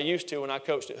I used to when I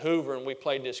coached at Hoover and we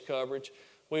played this coverage,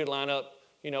 we'd line up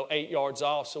 8 yards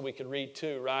off so we could read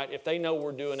 2, right? If they know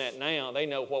we're doing that now, they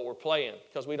know what we're playing,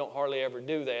 because we don't hardly ever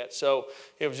do that. So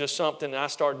it was just something that I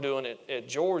started doing at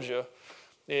Georgia,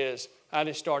 is I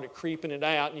just started creeping it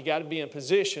out. And you got to be in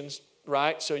positions,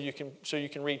 right, so you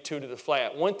can read 2 to the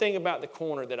flat. One thing about the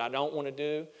corner that I don't want to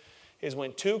do is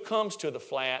when 2 comes to the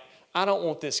flat, I don't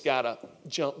want this guy to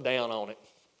jump down on it.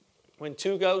 When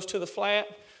 2 goes to the flat,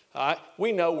 all right,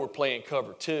 we know we're playing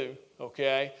cover 2,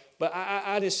 okay? But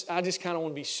I just kind of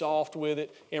want to be soft with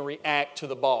it and react to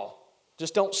the ball.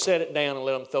 Just don't set it down and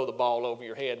let them throw the ball over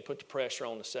your head and put the pressure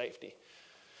on the safety.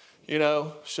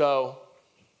 So,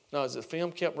 no, as the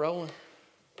film kept rolling.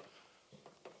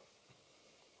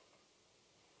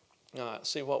 All right,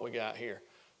 see what we got here.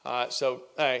 All right, so,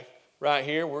 hey, right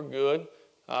here, we're good.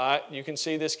 All right, you can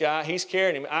see this guy. He's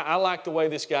carrying him. I like the way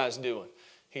this guy's doing.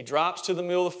 He drops to the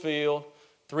middle of the field.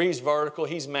 3's vertical.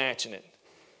 He's matching it.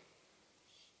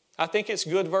 I think it's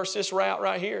good versus this route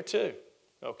right here too.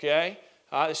 Okay?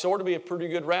 It's sort of be a pretty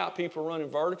good route. People are running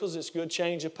verticals. It's a good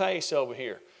change of pace over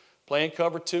here. Playing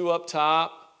cover 2 up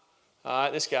top.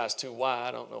 This guy's too wide.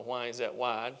 I don't know why he's that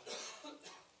wide.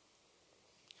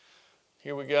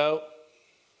 Here we go.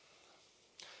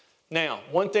 Now,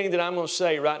 one thing that I'm going to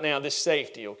say right now, this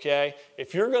safety, okay?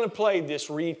 If you're going to play this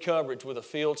read coverage with a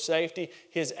field safety,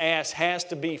 his ass has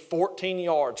to be 14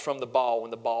 yards from the ball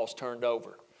when the ball's turned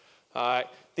over. All right?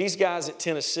 These guys at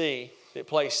Tennessee that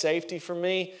play safety for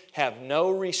me have no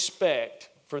respect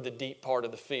for the deep part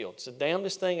of the field. It's the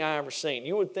damnedest thing I ever seen.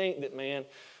 You would think that, man,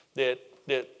 that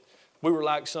we were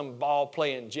like some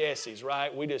ball-playing Jessies,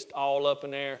 right? We just all up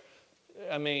in there.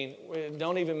 I mean, it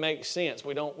don't even make sense.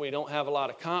 We don't have a lot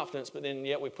of confidence, but then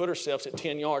yet we put ourselves at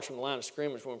 10 yards from the line of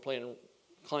scrimmage when we're playing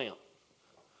clamp.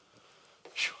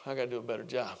 Whew, I got to do a better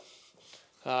job.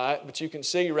 All right, but you can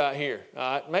see right here.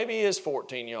 All right, maybe he is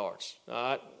 14 yards. All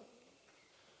right.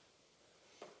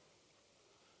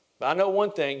 But I know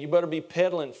one thing, you better be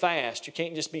pedaling fast. You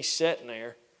can't just be sitting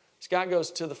there. This guy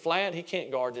goes to the flat, he can't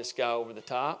guard this guy over the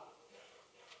top.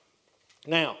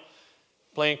 Now,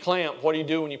 playing clamp, what do you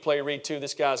do when you play read 2?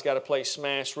 This guy's got to play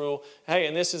smash rule. Hey,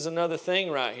 and this is another thing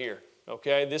right here,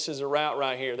 okay? This is a route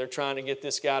right here. They're trying to get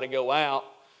this guy to go out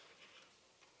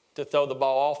to throw the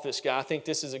ball off this guy. I think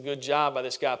this is a good job by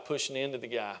this guy pushing into the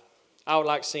guy. I would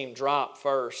like to see him drop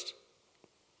first.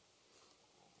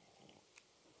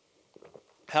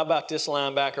 How about this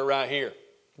linebacker right here?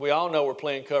 We all know we're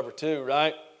playing cover 2,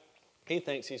 right? He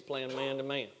thinks he's playing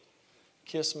man-to-man.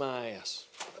 Kiss my ass.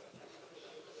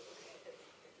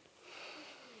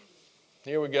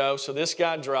 Here we go. So this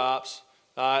guy drops.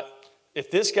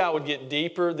 If this guy would get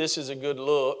deeper, this is a good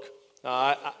look.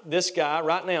 This guy,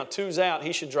 right now, 2's out.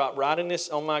 He should drop right in this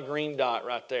on my green dot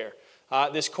right there.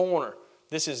 This corner.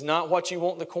 This is not what you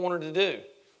want the corner to do.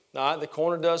 The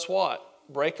corner does what?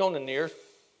 Break on the near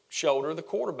shoulder of the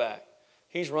quarterback.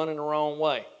 He's running the wrong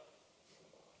way.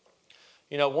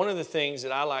 You know, one of the things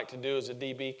that I like to do as a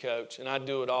DB coach, and I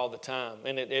do it all the time,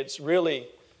 and it's really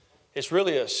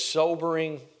a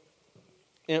sobering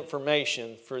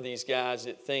information for these guys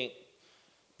that think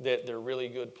that they're really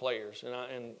good players.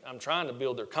 And I'm trying to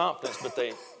build their confidence, but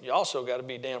you also got to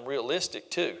be damn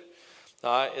realistic too.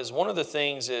 Is one of the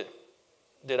things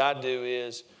that I do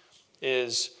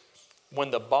is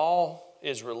when the ball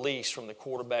is released from the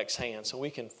quarterback's hand, so we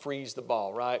can freeze the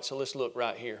ball, right? So let's look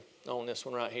right here on this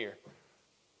one right here.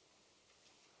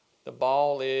 The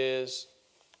ball it's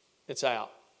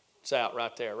out. It's out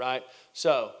right there, right?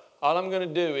 So all I'm going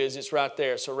to do is it's right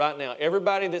there. So right now,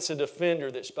 everybody that's a defender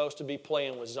that's supposed to be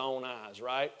playing with zone eyes,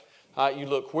 right? You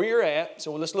look where you're at.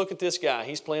 So let's look at this guy.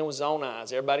 He's playing with zone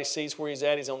eyes. Everybody sees where he's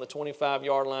at. He's on the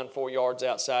 25-yard line, 4 yards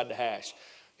outside the hash.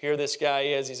 Here this guy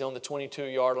is. He's on the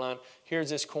 22-yard line.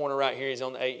 Here's this corner right here. He's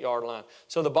on the 8-yard line.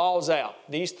 So the ball's out.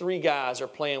 These 3 guys are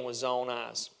playing with zone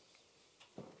eyes.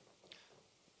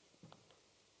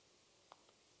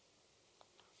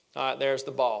 All right, there's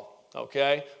the ball,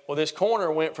 okay? Well, this corner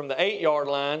went from the 8-yard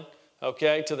line,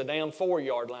 okay, to the damn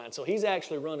 4-yard line. So he's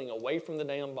actually running away from the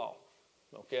damn ball,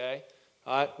 okay?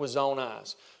 All right, with zone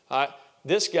eyes. All right,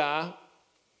 this guy,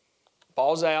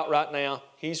 ball's out right now.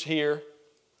 He's here.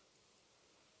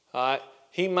 All right,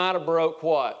 he might have broke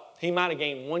what? He might have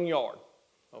gained 1 yard,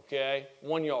 okay?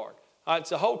 1 yard. All right,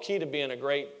 it's the whole key to being a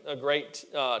great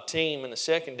team in the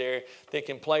secondary that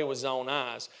can play with zone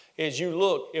eyes. Is you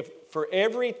look, if for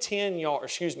every 10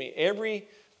 yards, every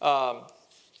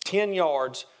 10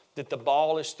 yards that the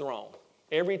ball is thrown,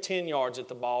 every 10 yards that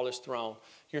the ball is thrown,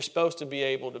 you're supposed to be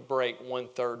able to break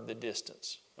 1/3 the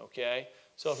distance, okay?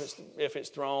 So if it's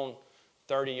thrown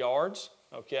 30 yards,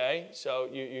 okay, so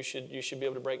you should be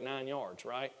able to break 9 yards,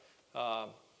 right?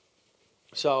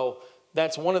 So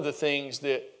that's one of the things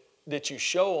that you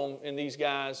show them, and these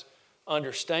guys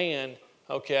understand,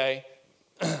 okay,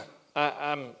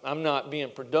 I'm not being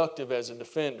productive as a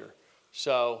defender.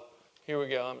 So here we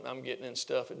go. I'm getting in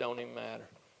stuff that don't even matter.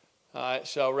 All right,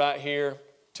 so right here,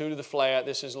 2 to the flat.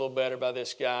 This is a little better by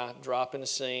this guy, dropping the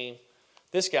seam.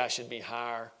 This guy should be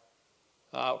higher.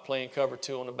 Playing cover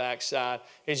 2 on the backside.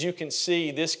 As you can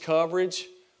see, this coverage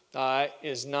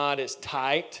is not as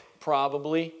tight,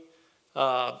 probably,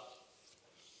 as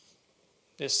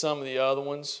some of the other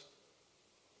ones.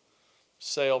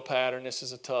 Sail pattern, this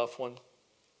is a tough one.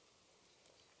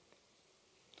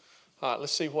 All right,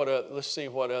 let's see what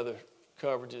other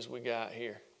coverages we got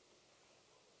here.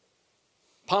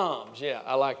 Palms, yeah,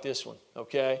 I like this one,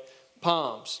 okay?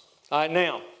 Palms. All right,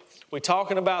 now, we're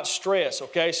talking about stress,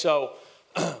 okay? So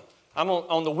I'm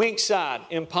on the weak side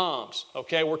in palms,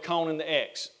 okay? We're coning the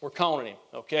X. We're coning him,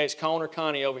 okay? It's Cone or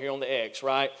Connie over here on the X,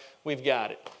 right? We've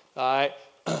got it, all right?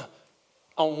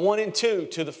 On 1 and 2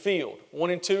 to the field. 1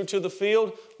 and 2 to the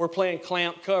field, we're playing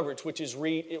clamp coverage, which is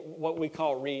what we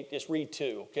call read. It's read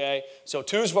 2, okay? So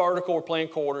 2 is vertical, we're playing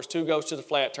quarters. 2 goes to the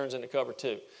flat, turns into cover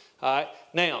 2. All right?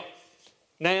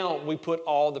 Now we put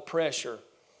all the pressure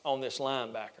on this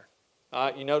linebacker. All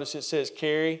right? You notice it says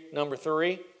carry number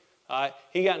 3. All right?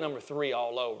 He got number 3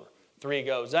 all over. 3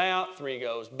 goes out, 3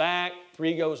 goes back,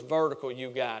 3 goes vertical, you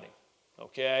got him.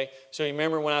 Okay, so you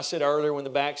remember when I said earlier when the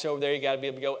back's over there, you got to be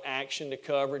able to go action to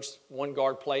coverage, 1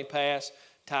 guard play pass,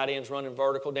 tight end's running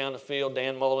vertical down the field.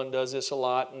 Dan Mullen does this a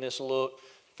lot in this look,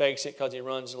 fakes it because he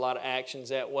runs a lot of actions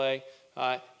that way.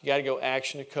 You got to go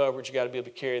action to coverage. You got to be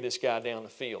able to carry this guy down the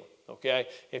field. Okay,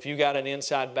 if you got an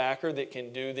inside backer that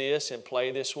can do this and play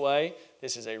this way,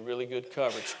 this is a really good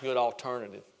coverage, good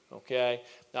alternative. Okay,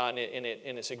 and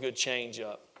it's a good change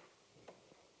up.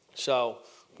 So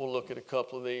we'll look at a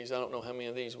couple of these. I don't know how many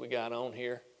of these we got on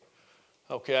here.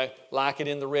 Okay, like it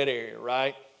in the red area,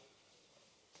 right?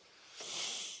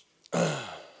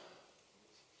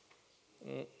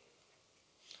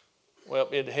 Well,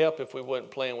 it'd help if we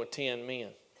wasn't playing with 10 men.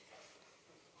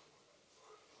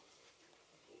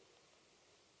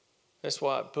 That's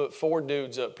why I put 4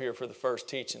 dudes up here for the first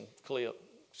teaching clip.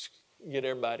 Get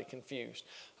everybody confused.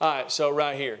 All right, so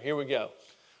right here we go.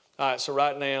 All right, so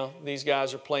right now, these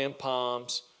guys are playing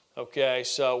palms. Okay,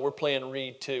 so we're playing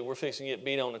read 2. We're fixing to get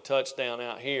beat on a touchdown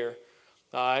out here.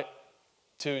 All right,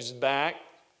 2's back.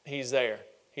 He's there.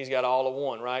 He's got all of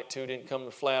 1, right? 2 didn't come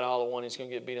to flat, all of 1. He's going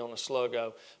to get beat on the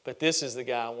sluggo. But this is the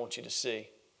guy I want you to see.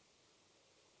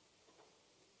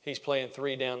 He's playing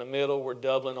 3 down the middle. We're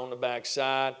doubling on the back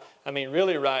side. I mean,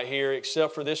 really right here,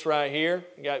 except for this right here,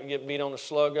 got to get beat on the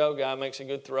sluggo. Guy makes a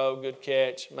good throw, good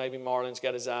catch. Maybe Marlon's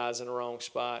got his eyes in the wrong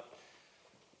spot.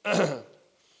 It's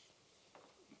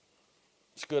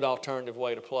a good alternative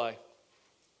way to play.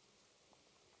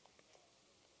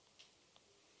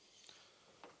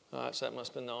 All right, so that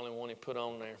must have been the only one he put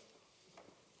on there.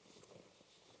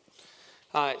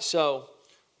 All right, so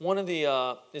one of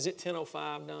the, is it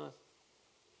 10:05, Don?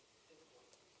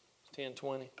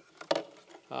 10:20. All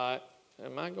right,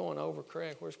 am I going over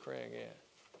Craig? Where's Craig at?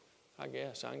 I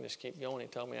guess I can just keep going. He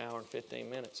told me an hour and 15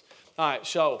 minutes. All right,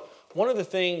 so one of the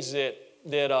things that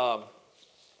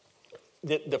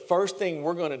the first thing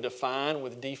we're going to define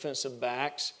with defensive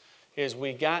backs is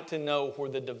we got to know where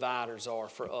the dividers are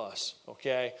for us,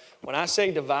 okay? When I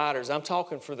say dividers, I'm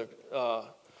talking for the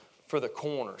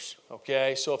corners,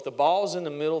 okay? So if the ball's in the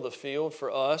middle of the field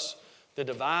for us, the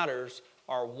dividers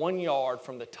are 1 yard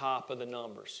from the top of the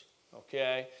numbers,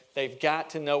 okay? They've got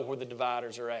to know where the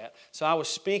dividers are at. So I was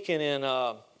speaking in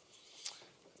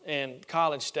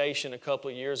College Station a couple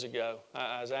of years ago.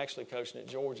 I was actually coaching at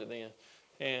Georgia then.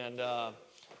 And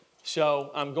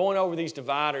so I'm going over these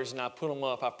dividers, and I put them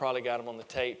up. I probably got them on the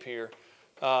tape here.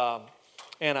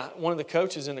 And one of the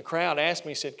coaches in the crowd asked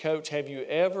me, he said, Coach, have you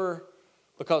ever,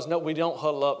 because we don't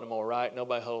huddle up no more, right?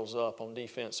 Nobody huddles up on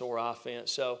defense or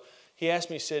offense. So he asked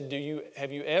me, he said,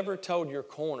 have you ever told your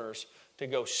corners to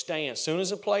go stand? As soon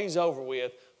as the play's over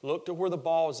with, look to where the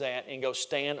ball's at and go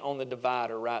stand on the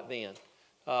divider right then.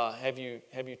 Have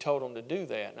you told them to do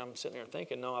that? And I'm sitting there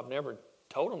thinking, no, I've never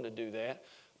told them to do that,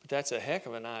 but that's a heck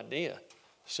of an idea.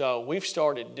 So we've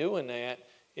started doing that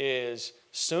is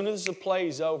as soon as the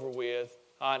play's over with,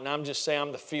 and I'm just saying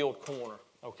I'm the field corner,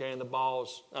 okay, and the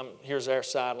ball's, here's our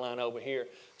sideline over here.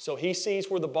 So he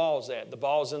sees where the ball's at. The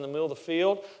ball's in the middle of the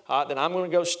field. Then I'm going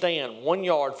to go stand 1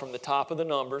 yard from the top of the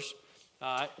numbers.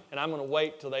 And I'm going to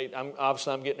wait till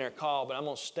obviously I'm getting their call, but I'm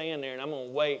going to stand there and I'm going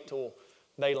to wait till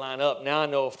they line up. Now I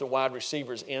know if the wide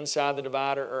receiver's inside the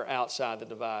divider or outside the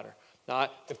divider.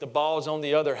 If the ball's on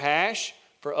the other hash,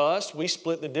 for us, we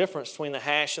split the difference between the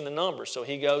hash and the numbers. So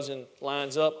he goes and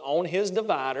lines up on his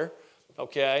divider,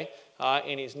 okay,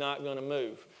 and he's not going to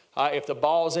move. If the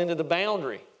ball's into the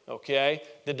boundary, okay,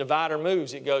 the divider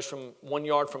moves. It goes from 1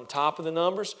 yard from top of the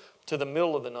numbers to the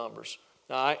middle of the numbers.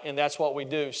 All right, and that's what we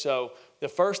do. So the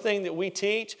first thing that we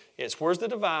teach is where's the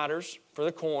dividers for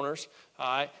the corners. All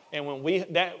right, and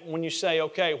when you say,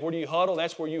 okay, where do you huddle?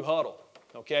 That's where you huddle.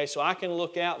 Okay, so I can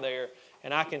look out there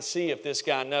and I can see if this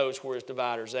guy knows where his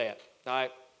divider's at. All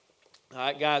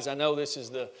right, guys, I know this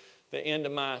is the end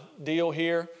of my deal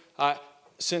here.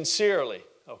 Sincerely,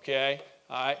 okay,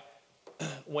 all right,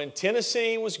 when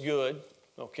Tennessee was good,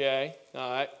 okay,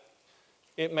 all right,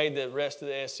 it made the rest of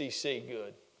the SEC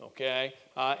good, okay,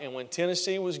 and when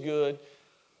Tennessee was good,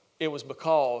 it was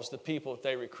because the people that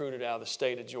they recruited out of the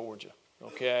state of Georgia,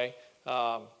 okay.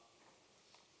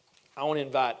 I want to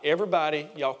invite everybody,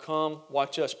 y'all come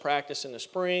watch us practice in the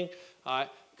spring. All right,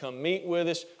 come meet with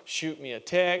us, shoot me a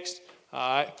text.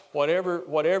 All right,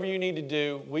 whatever you need to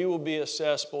do, we will be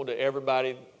accessible to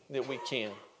everybody that we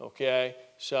can, okay?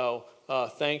 So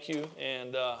thank you,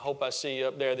 and hope I see you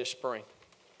up there this spring.